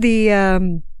what's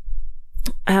the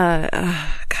God,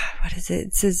 what is it?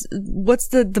 It says what's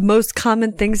the most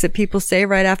common things that people say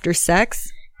right after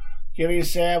sex? Give me a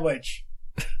sandwich.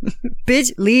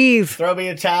 Bitch, leave. Throw me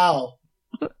a towel.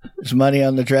 There's money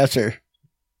on the dresser.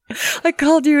 I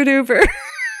called you an Uber.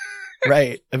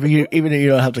 Right. I mean, even if you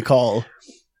don't have to call.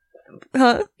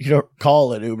 Huh? You don't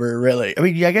call an Uber, really. I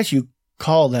mean, I guess you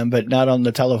call them, but not on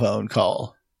the telephone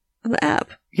call. On the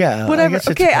app. Yeah. Whatever.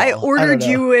 Okay, I ordered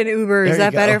you an Uber. Is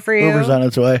that better for you? Uber's on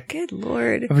its way. Good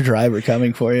Lord. I have a driver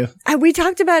coming for you. We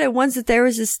talked about it once that there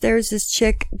was this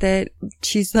chick that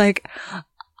she's like,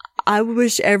 I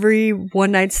wish every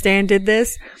one night stand did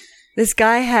this. This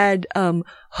guy had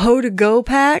Ho-to-go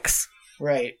packs.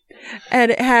 Right. And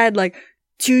it had like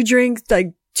 2 drinks,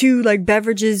 like 2 like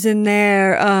beverages in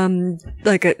there,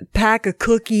 like a pack of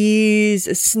cookies,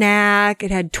 a snack. It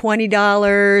had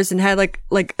 $20 and had like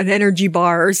an energy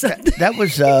bar or something. That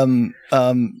was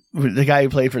the guy who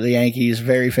played for the Yankees,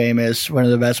 very famous, one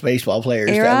of the best baseball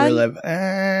players to ever live.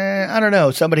 I don't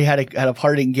know. Somebody had a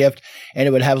parting gift, and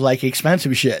it would have like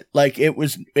expensive shit. Like it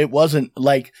wasn't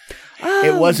like.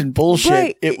 It wasn't bullshit.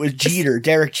 Right. It was Jeter,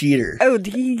 Derek Jeter. Oh,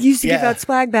 he used to give out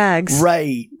swag bags.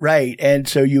 Right. And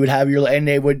so you would have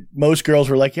most girls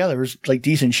were like, yeah, there was like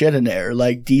decent shit in there,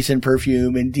 like decent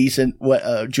perfume and decent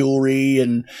jewelry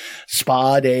and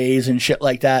spa days and shit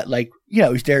like that. Like,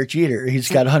 he's Derek Jeter. He's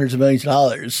got hundreds of millions of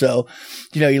dollars. So,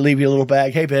 you leave you a little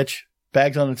bag. Hey, bitch,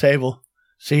 bag's on the table.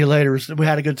 See you later. We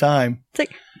had a good time. It's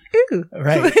like, ooh.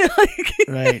 Right.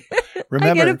 Right.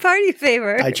 Remember, I get a party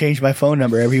favor. I change my phone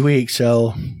number every week,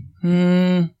 so.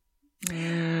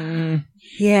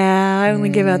 Yeah, I only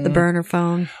give out the burner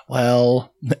phone.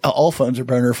 Well, all phones are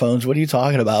burner phones. What are you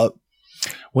talking about?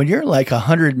 When you're like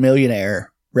 100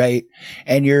 millionaire, right?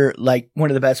 And you're like one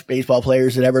of the best baseball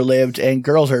players that ever lived and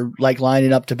girls are like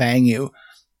lining up to bang you.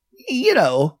 You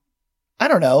know, I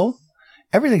don't know.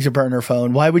 Everything's a burner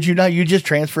phone. Why would you not? You just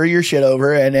transfer your shit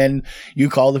over and then you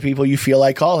call the people you feel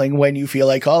like calling when you feel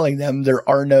like calling them. There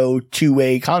are no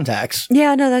two-way contacts.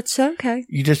 Yeah, no, that's okay.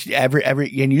 You just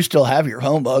and you still have your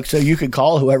home book, so you can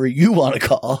call whoever you want to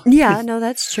call. Yeah, no,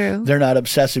 that's true. They're not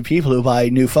obsessive people who buy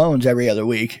new phones every other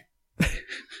week.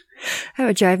 That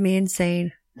would drive me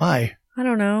insane. Why? I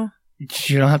don't know.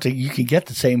 You don't have to. You can get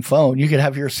the same phone. You can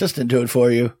have your assistant do it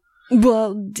for you.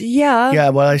 Well, yeah. Yeah,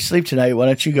 while I sleep tonight, why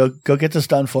don't you go get this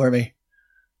done for me?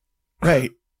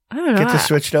 Right. I don't know. Get this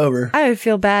switched over. I would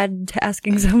feel bad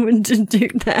asking someone to do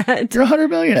that. You're a 100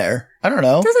 millionaire. I don't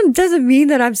know. Doesn't mean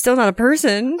that I'm still not a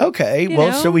person. Okay.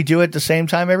 Well, so we do it the same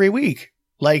time every week.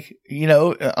 Like, you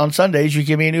know, on Sundays, you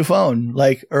give me a new phone,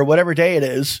 like, or whatever day it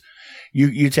is.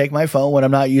 You take my phone when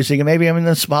I'm not using it. Maybe I'm in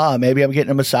the spa. Maybe I'm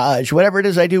getting a massage. Whatever it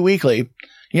is I do weekly.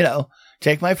 You know,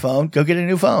 take my phone, go get a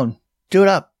new phone. Do it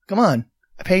up. Come on.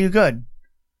 I pay you good.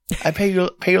 I pay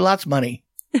you lots of money.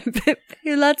 Pay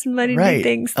you lots of money to do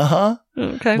things. Uh-huh.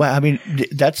 Okay. Well, I mean,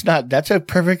 that's a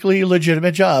perfectly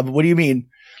legitimate job. What do you mean?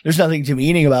 There's nothing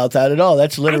demeaning about that at all.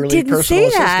 That's literally personal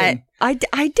assistant. I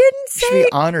didn't say. You should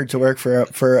be honored to work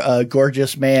for a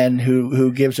gorgeous man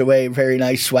who gives away very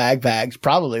nice swag bags,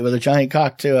 probably with a giant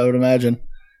cock too, I would imagine.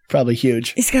 Probably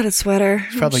huge. He's got a sweater.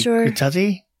 He's probably, I'm sure. Does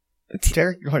he?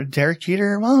 Derek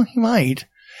Jeter? Well, he might.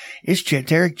 Is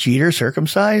Derek Jeter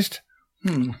circumcised?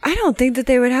 I don't think that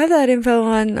they would have that info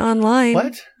online.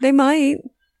 What? They might.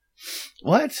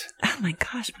 What? Oh my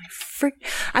gosh,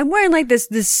 I'm wearing like this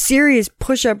serious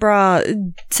push-up bra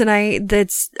tonight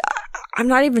that's I'm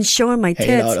not even showing my tits.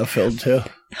 Hey, it auto-filled too.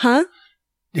 Huh?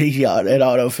 Yeah, it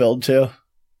auto-filled too.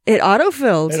 It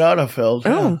auto-filled? It auto-filled.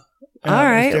 Oh. Yeah. All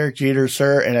right. It's Derek Jeter,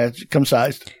 sir, and it's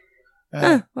circumcised.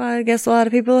 Well, I guess a lot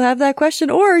of people have that question,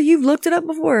 or you've looked it up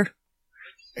before.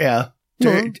 Yeah.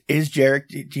 Is Derek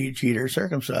Jeter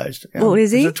circumcised? Yeah. Well,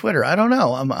 is he? Is it Twitter? I don't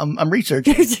know. I'm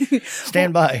researching.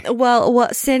 Stand by.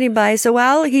 Well, standing by. So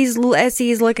while he's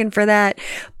looking for that,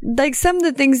 like some of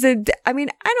the things that, I mean,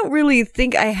 I don't really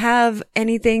think I have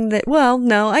anything that, well,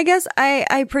 no, I guess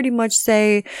I pretty much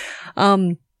say,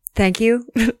 thank you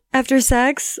after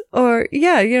sex, or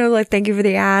yeah, you know, like thank you for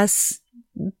the ass.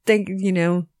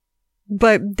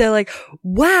 But they're like,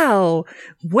 wow,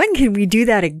 when can we do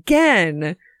that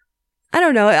again? I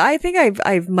don't know. I think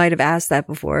I might have asked that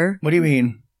before. What do you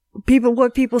mean?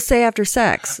 What people say after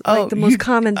sex. Like the most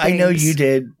common things. I know you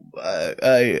did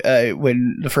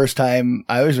when the first time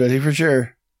I was with you, for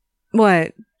sure.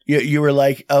 What? You were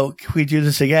like, oh, can we do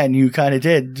this again? You kind of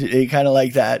did. You kind of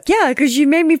like that. Yeah, because you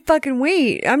made me fucking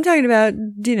wait. I'm talking about,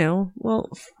 well,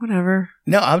 whatever.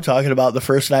 No, I'm talking about the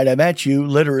first night I met you.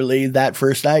 Literally, that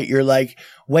first night, you're like,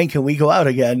 when can we go out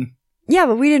again? Yeah,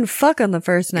 but we didn't fuck on the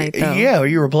first night, though. Yeah,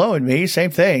 you were blowing me.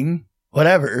 Same thing.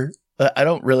 Whatever. I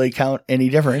don't really count any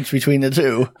difference between the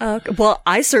two. Well,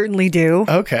 I certainly do.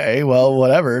 Okay, well,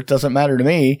 whatever. It doesn't matter to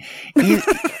me.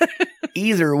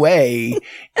 Either way,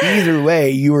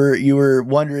 you were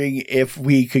wondering if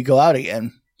we could go out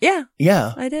again. Yeah.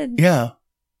 Yeah. I did. Yeah.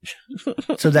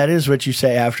 So that is what you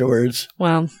say afterwards.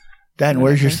 Well. Dan,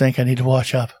 where's your sink? I need to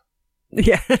wash up.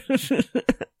 Yeah.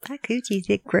 That coochie's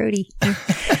big grody.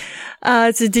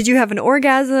 So did you have an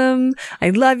orgasm? I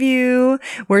love you.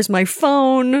 Where's my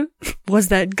phone? Was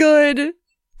that good?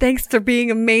 Thanks for being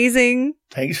amazing.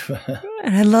 Thanks.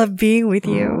 And I love being with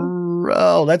you.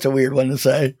 Oh, that's a weird one to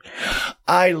say.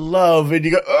 I love, and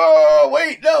you go, oh,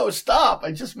 wait, no, stop.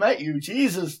 I just met you.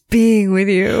 Jesus. Being with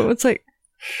you. It's like.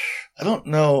 I don't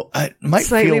know. I might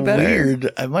feel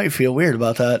weird. I might feel weird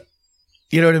about that.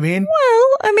 You know what I mean?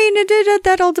 Well, I mean,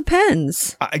 that all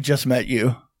depends. I just met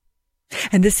you.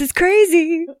 And this is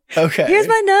crazy. Okay. Here's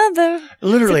my number.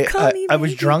 Literally, I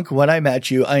was drunk when I met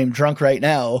you. I am drunk right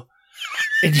now.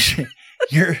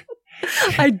 You're.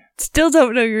 I still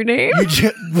don't know your name.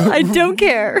 I don't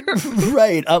care.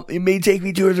 Right. It may take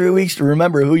me 2 or 3 weeks to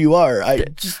remember who you are. I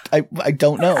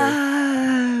don't know.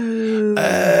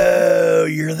 Oh,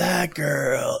 you're that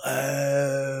girl.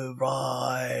 Oh,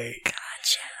 right.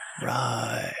 Gotcha.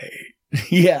 Right.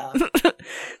 Yeah.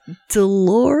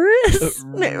 Dolores?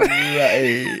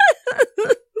 Right.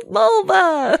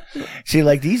 Mulva. See,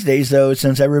 like these days, though,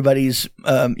 since everybody's,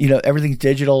 everything's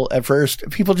digital at first,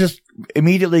 people just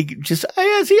immediately just, oh,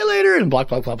 yeah, see you later, and block,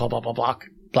 block, block, block, block, block, block,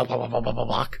 block, block, block, block,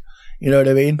 block. You know what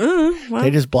I mean? Well.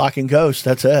 They just block and ghost.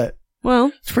 That's it.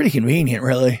 Well, it's pretty convenient,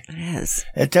 really. It is.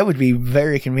 That would be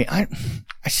very convenient.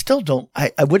 I still don't.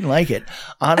 I wouldn't like it,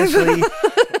 honestly.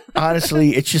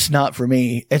 Honestly, it's just not for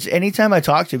me. It's anytime I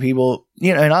talk to people,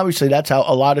 and obviously that's how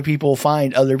a lot of people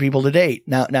find other people to date.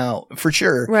 Now, for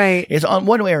sure, right? It's on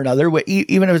one way or another.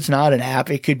 Even if it's not an app,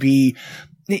 it could be.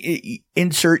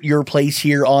 Insert your place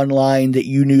here online that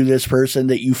you knew this person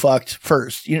that you fucked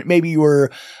first. Maybe you were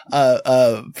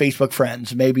Facebook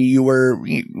friends. Maybe you were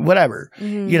whatever.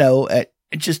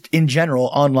 Mm-hmm. Just in general,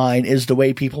 online is the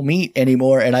way people meet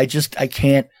anymore. And I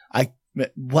can't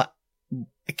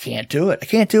do it. I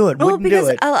can't do it. Well, Wouldn't do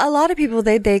it. A lot of people,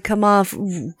 they come off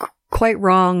quite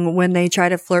wrong when they try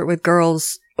to flirt with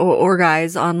girls or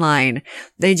guys online.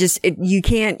 They just, you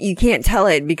can't tell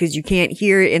it because you can't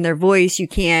hear it in their voice. You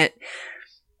can't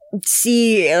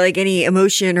see like any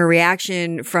emotion or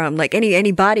reaction from like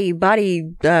any body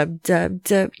Body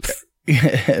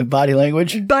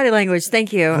language? Body language.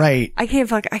 Thank you. Right. I can't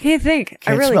think.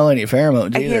 Can't smell any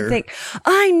pheromones either. I can't think.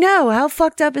 I know. How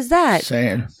fucked up is that?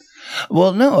 Saying.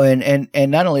 Well, no. And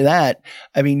not only that,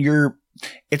 I mean,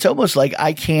 it's almost like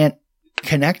I can't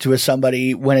connect with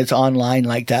somebody when it's online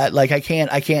like that. Like I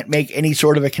can't make any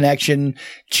sort of a connection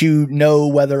to know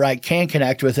whether I can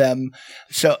connect with them.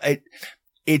 So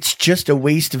it's just a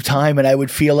waste of time. And I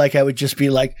would feel like I would just be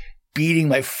like beating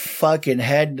my fucking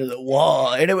head into the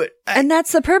wall. And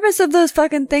that's the purpose of those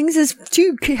fucking things, is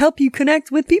to help you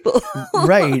connect with people.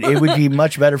 Right. It would be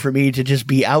much better for me to just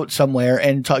be out somewhere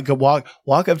and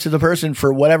walk up to the person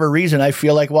for whatever reason I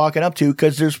feel like walking up to,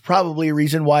 because there's probably a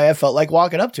reason why I felt like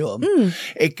walking up to them.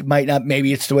 It might not,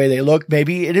 maybe it's the way they look.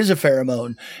 Maybe it is a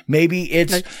pheromone. Maybe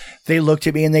it's, they looked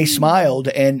at me and they smiled,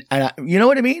 and you know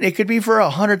what I mean? It could be for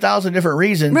 100,000 different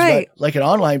reasons, right? But like an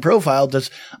online profile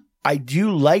does. I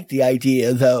do like the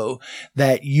idea, though,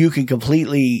 that you can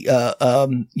completely,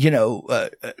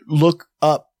 look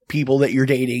up people that you're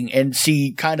dating and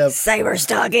see kind of cyber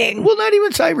stalking. Well, not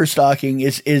even cyber stalking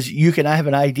is you can have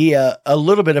a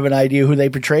little bit of an idea who they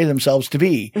portray themselves to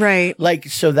be. Right. Like,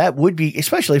 so that would be,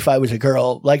 especially if I was a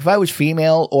girl, like if I was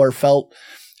female or if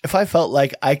I felt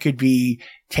like I could be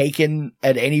taken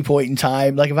at any point in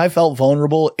time, like if I felt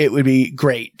vulnerable, it would be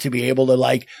great to be able to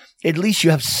like, at least you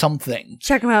have something.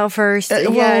 Check them out first.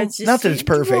 It's just, not that it's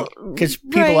perfect, because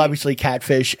people obviously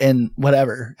catfish and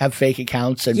whatever, have fake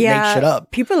accounts and make shit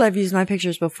up. People have used my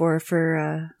pictures before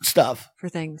for stuff, for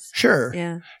things. Sure.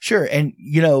 Yeah. Sure. And,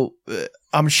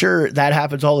 I'm sure that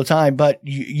happens all the time, but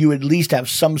you at least have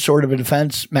some sort of a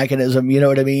defense mechanism. You know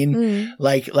what I mean? Mm.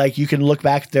 Like you can look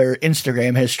back at their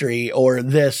Instagram history or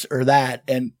this or that,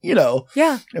 and,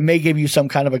 it may give you some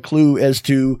kind of a clue as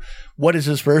to what is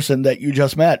this person that you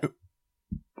just met.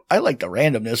 I like the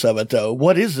randomness of it, though.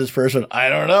 What is this person? I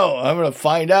don't know. I'm going to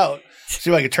find out. See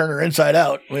if I can turn her inside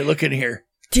out. Wait, look in here.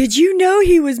 Did you know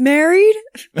he was married?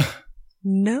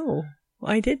 No,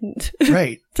 I didn't.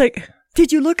 Right. It's like,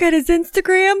 did you look at his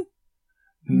Instagram?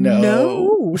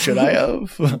 No. Should I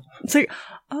have? It's like,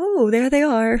 oh, there they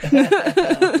are.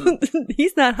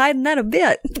 He's not hiding that a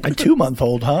bit. A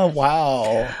 2-month-old, huh?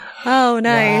 Wow. Oh,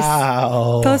 nice.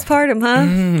 Wow. Postpartum,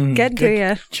 huh? Getting to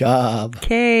you. Job.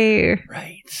 Okay.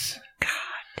 Right.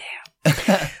 God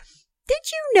damn.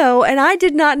 Did you know, and I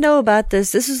did not know about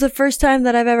this. This is the first time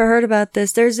that I've ever heard about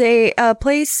this. There's a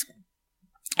place,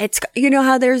 it's,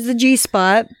 how there's the G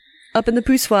spot up in the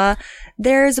Poussoir.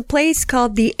 There's a place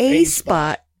called the A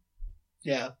spot.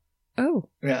 Yeah. Oh.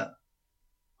 Yeah.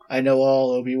 I know all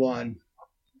Obi-Wan.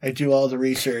 I do all the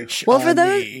research on for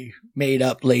those the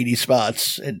made-up lady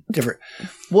spots and different.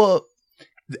 Well,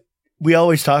 we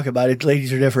always talk about it.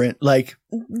 Ladies are different. Like,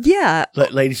 yeah,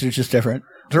 ladies are just different.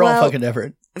 They're all fucking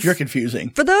different. You're confusing.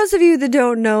 For those of you that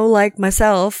don't know, like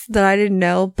myself, that I didn't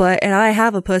know, and I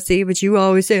have a pussy, but you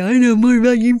always say, I know more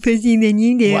about your pussy than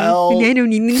you do. Well, and I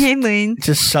don't even have one.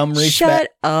 To some respect, shut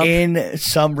up. In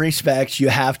some respects, you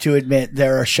have to admit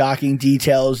there are shocking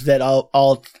details that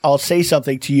I'll say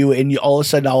something to you, and all of a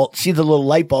sudden I'll see the little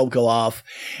light bulb go off,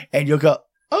 and you'll go,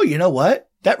 oh, you know what?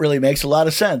 That really makes a lot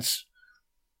of sense.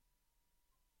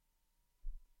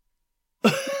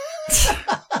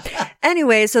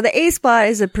 Anyway, so the A spot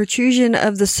is a protrusion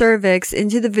of the cervix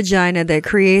into the vagina that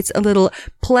creates a little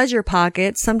pleasure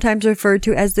pocket, sometimes referred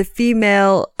to as the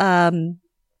female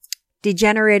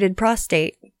degenerated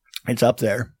prostate. It's up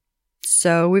there.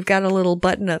 So we've got a little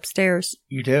button upstairs.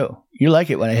 You do. You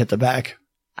like it when I hit the back.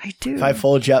 I do. If I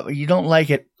fold you up, you don't like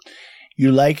it.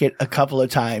 You like it a couple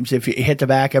of times. If you hit the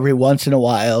back every once in a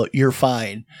while, you're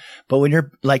fine. But when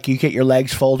you're like, you get your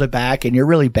legs folded back and you're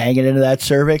really banging into that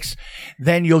cervix,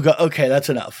 then you'll go, okay, that's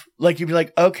enough. Like you'd be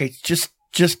like, okay, just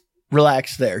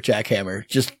relax there, jackhammer.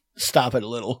 Just stop it a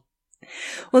little.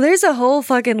 Well, there's a whole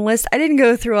fucking list. I didn't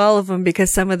go through all of them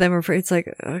because some of them are. It's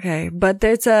like okay, but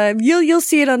there's you'll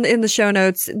see it in the show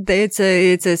notes. It's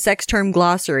a sex term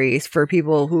glossary for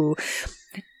people who,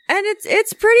 and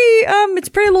it's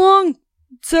pretty long.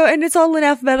 So, and it's all in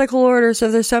alphabetical order. So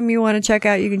if there's something you want to check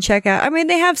out, you can check out. I mean,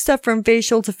 they have stuff from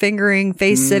facial to fingering,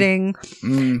 face sitting,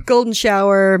 golden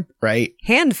shower, right?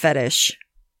 Hand fetish.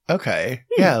 Okay.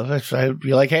 Yeah.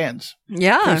 You like hands.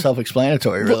 Yeah. Pretty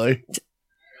self-explanatory, really.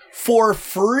 For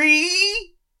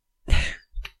free?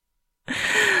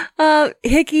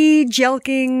 Hickey,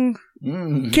 jelking,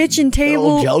 kitchen table.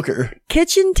 Old jelker.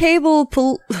 Kitchen table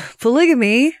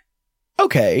polygamy.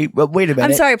 Okay. But wait a minute.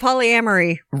 I'm sorry,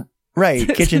 polyamory. Right.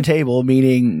 Kitchen table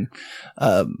meaning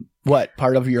what?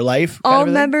 Part of your life? All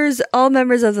members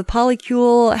of the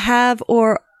polycule have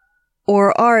or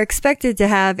are expected to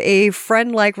have a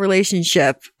friend-like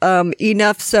relationship,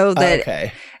 enough so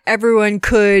that everyone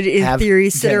could, in theory,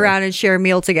 sit around and share a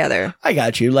meal together. I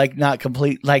got you. Like, not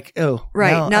complete, like, oh.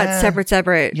 Right, no, not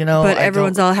separate, you know, but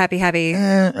everyone's all happy.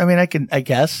 I mean, I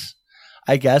guess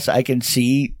I can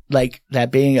see, like,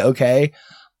 that being okay.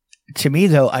 To me,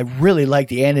 though, I really like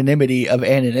the anonymity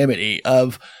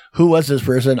of who was this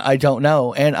person? I don't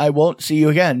know, and I won't see you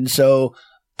again. So,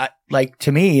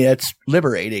 to me, it's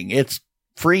liberating. It's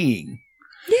freeing.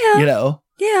 Yeah. You know?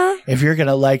 Yeah. If you're going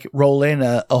to, roll in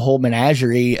a whole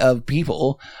menagerie of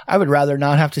people, I would rather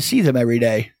not have to see them every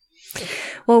day.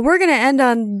 Well, we're going to end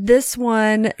on this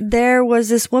one. There was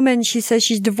this woman, she says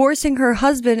she's divorcing her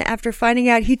husband after finding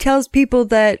out he tells people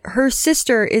that her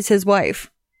sister is his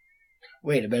wife.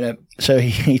 Wait a minute. So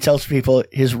he tells people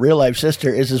his real life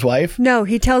sister is his wife? No,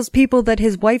 he tells people that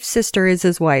his wife's sister is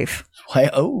his wife.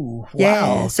 Why? Oh, wow.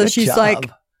 Yeah. So good she's job.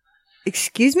 like,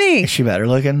 excuse me. Is she better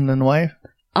looking than the wife?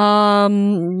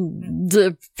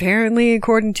 Apparently,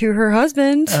 according to her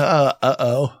husband.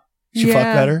 Uh-oh. She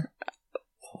fucked better?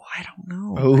 Oh, I don't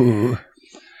know. Ooh.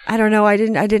 I don't know. I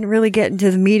didn't really get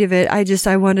into the meat of it. I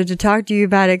wanted to talk to you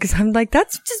about it because I'm like,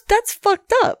 that's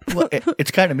fucked up. Well,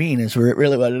 it's kind of mean is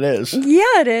really what it is.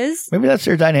 Yeah, it is. Maybe that's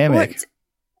their dynamic.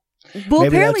 Well,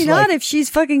 Maybe apparently not. like, if she's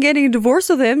fucking getting a divorce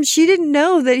with him, she didn't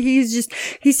know that he's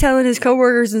telling his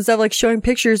coworkers and stuff, like showing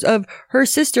pictures of her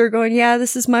sister going, yeah,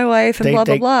 this is my wife and blah,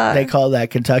 blah, blah. They call that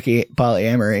Kentucky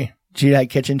polyamory. Do you like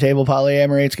kitchen table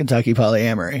polyamory? It's Kentucky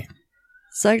polyamory.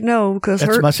 It's like, no, because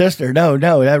that's my sister. No,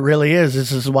 that really is.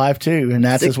 This is his wife too. And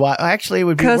that's his wife. Actually, it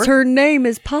would be because her name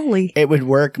is Polly. It would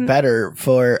work better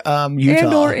for, Utah.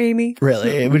 And or Amy. Really.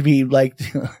 It would be like,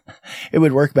 it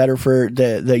would work better for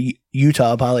the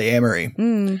Utah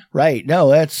polyamory. Right. No,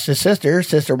 that's his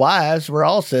sister wives. We're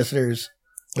all sisters.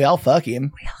 We all fuck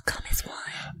him. We all come as one.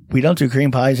 We don't do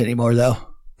cream pies anymore though.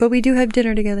 But we do have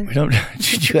dinner together. We don't do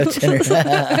have dinner.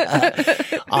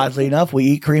 Oddly enough, we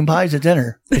eat cream pies at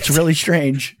dinner. It's really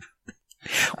strange.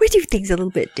 We do things a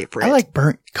little bit different. I like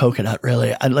burnt coconut,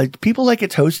 really. People like it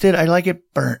toasted. I like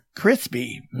it burnt,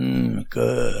 crispy.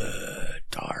 Good.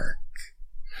 Dark.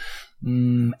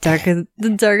 Darker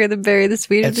the berry, the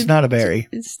sweeter. It's not a berry.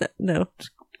 It's not, no.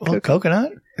 Well,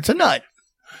 coconut? It's a nut.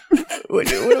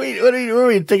 what are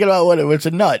we thinking about? What's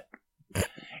a nut?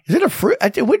 Is it a fruit?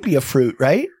 It would be a fruit,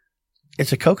 right?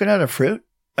 It's a coconut, a fruit?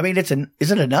 I mean, is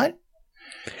it a nut?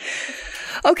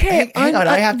 Okay. Hang on,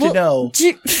 I have to know.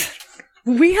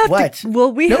 We have what? To.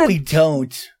 Well, we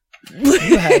don't.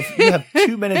 You have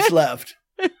 2 minutes left.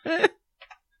 You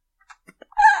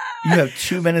have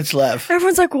 2 minutes left.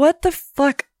 Everyone's like, what the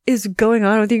fuck is going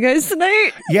on with you guys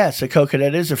tonight? Yes, a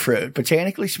coconut is a fruit.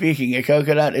 Botanically speaking, a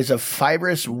coconut is a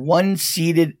fibrous,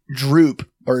 one-seeded drupe,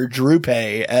 or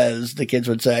drupe, as the kids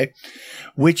would say,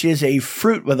 which is a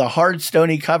fruit with a hard,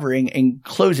 stony covering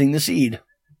enclosing the seed.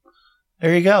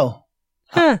 There you go.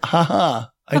 Huh.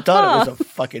 Ha. I thought it was a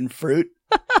fucking fruit.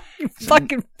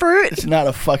 Fucking fruit? It's not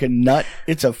a fucking nut.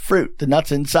 It's a fruit. The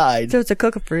nut's inside. So it's a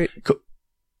cocoa fruit.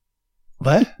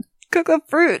 What? Cocoa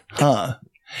fruit. Huh.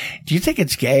 Do you think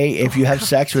it's gay if you have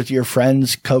sex with your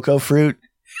friend's cocoa fruit?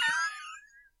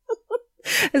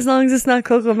 As long as it's not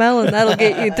cocoa melon, that'll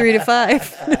get you 3 to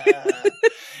 5.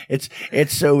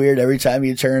 It's so weird. Every time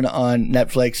you turn on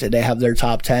Netflix and they have their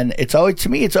top 10, it's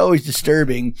always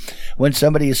disturbing when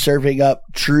somebody is serving up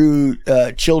true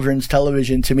children's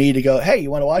television to me to go, hey,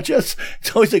 you want to watch us?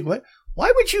 It's always like, what?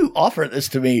 Why would you offer this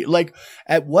to me? Like,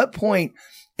 at what point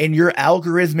in your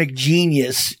algorithmic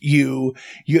genius, your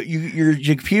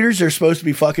computers are supposed to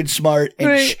be fucking smart and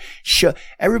right.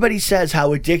 Everybody says how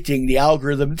addicting the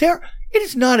algorithm. It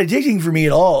is not addicting for me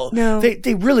at all. No.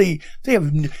 They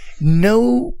have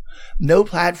no no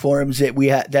platforms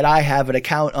that I have an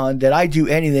account on that I do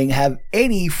anything have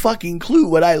any fucking clue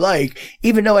what I like,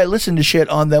 even though I listen to shit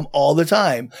on them all the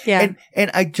time. Yeah.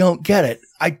 And I don't get it.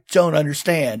 I don't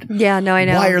understand. Yeah, no, I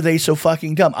know. Why are they so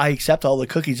fucking dumb? I accept all the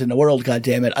cookies in the world,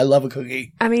 goddammit. I love a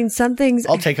cookie. I mean, some things...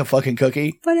 I'll take a fucking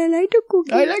cookie. But I like the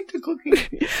cookie. I like the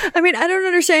cookie. I mean, I don't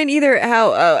understand either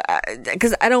how...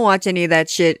 Because I don't watch any of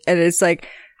that shit. And it's like,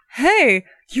 hey,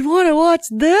 you want to watch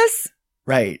this?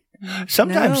 Right.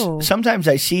 Sometimes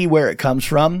I see where it comes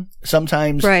from.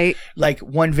 Sometimes, right. Like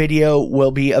one video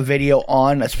will be a video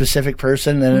on a specific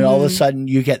person, and then all of a sudden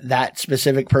you get that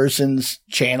specific person's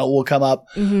channel will come up.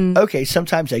 Mm-hmm. Okay,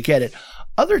 sometimes I get it.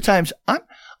 Other times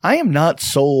I am not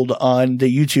sold on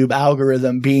the YouTube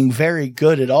algorithm being very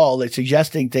good at all at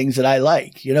suggesting things that I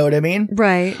like. You know what I mean?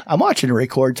 Right. I'm watching a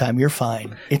record time. You're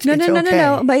fine.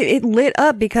 No. But it lit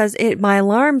up because my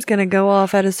alarm's going to go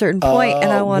off at a certain point,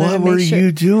 and I wanted to make sure. What were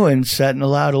you doing setting a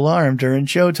loud alarm during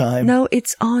showtime? No,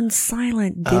 it's on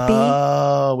silent, Dippy.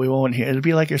 Oh, we won't hear. It'll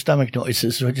be like your stomach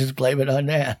noises, so just blame it on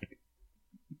that.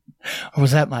 Or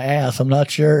was that my ass? I'm not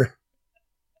sure.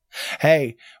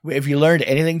 Hey, if you learned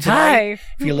anything tonight,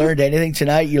 you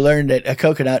learned that a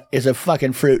coconut is a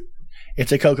fucking fruit.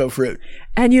 It's a cocoa fruit.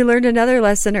 And you learned another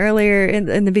lesson earlier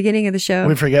in the beginning of the show.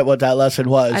 We forget what that lesson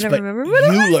was. I don't remember what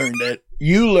it was. Learned it.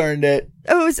 You learned it.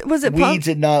 Oh, was it? We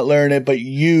did not learn it, but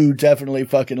you definitely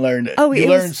fucking learned it. Oh, you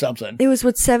learned something. It was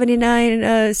what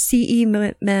 79 CE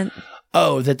meant.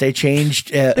 Oh, that they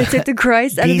changed. They took the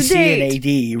Christ out of the date.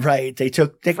 BC and AD, right. They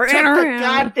took the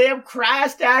goddamn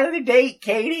Christ out of the date,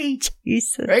 Katie.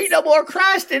 Jesus. There ain't no more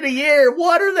Christ in a year.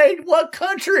 What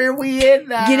country are we in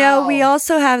now? You know, we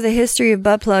also have the history of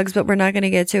butt plugs, but we're not going to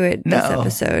get to it this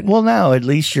episode. Well, now at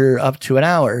least you're up to an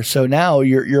hour. So now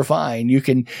you're fine.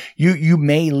 You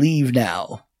may leave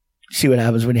now. See what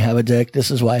happens when you have a dick. This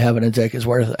is why having a dick is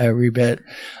worth every bit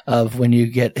of when you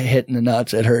get hit in the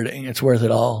nuts at hurting. It's worth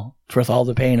it all. It's worth all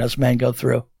the pain us men go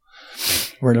through.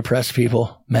 We're depressed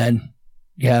people, men.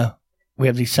 Yeah. We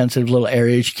have these sensitive little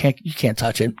areas. You can't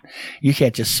touch it. You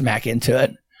can't just smack into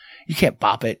it. You can't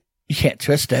bop it. You can't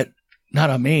twist it. Not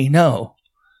on me. No.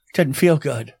 It doesn't feel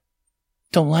good.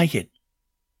 Don't like it.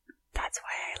 That's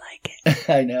why I like it.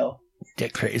 I know.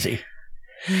 Dick crazy.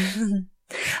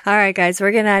 All right, guys,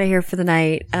 we're getting out of here for the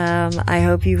night. I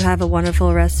hope you have a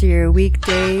wonderful rest of your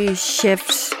weekday,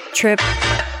 shifts, trip,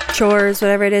 chores,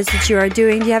 whatever it is that you are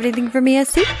doing. Do you have anything for me,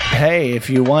 ST? Hey, if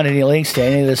you want any links to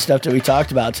any of the stuff that we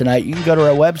talked about tonight, you can go to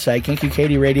our website,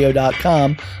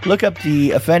 kinkykatieradio.com, look up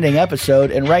the offending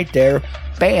episode, and right there,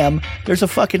 bam, there's a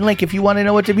fucking link. If you want to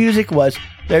know what the music was,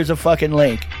 there's a fucking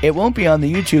link. It won't be on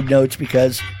the YouTube notes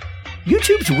because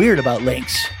YouTube's weird about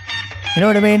links. You know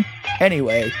what I mean?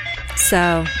 Anyway.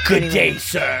 So, good day,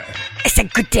 sir. I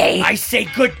said good day. I say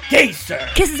good day, sir.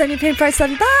 Kisses on your pin price.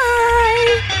 Bye.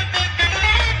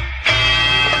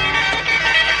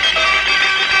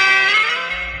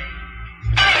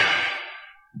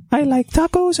 I like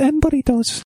tacos and burritos.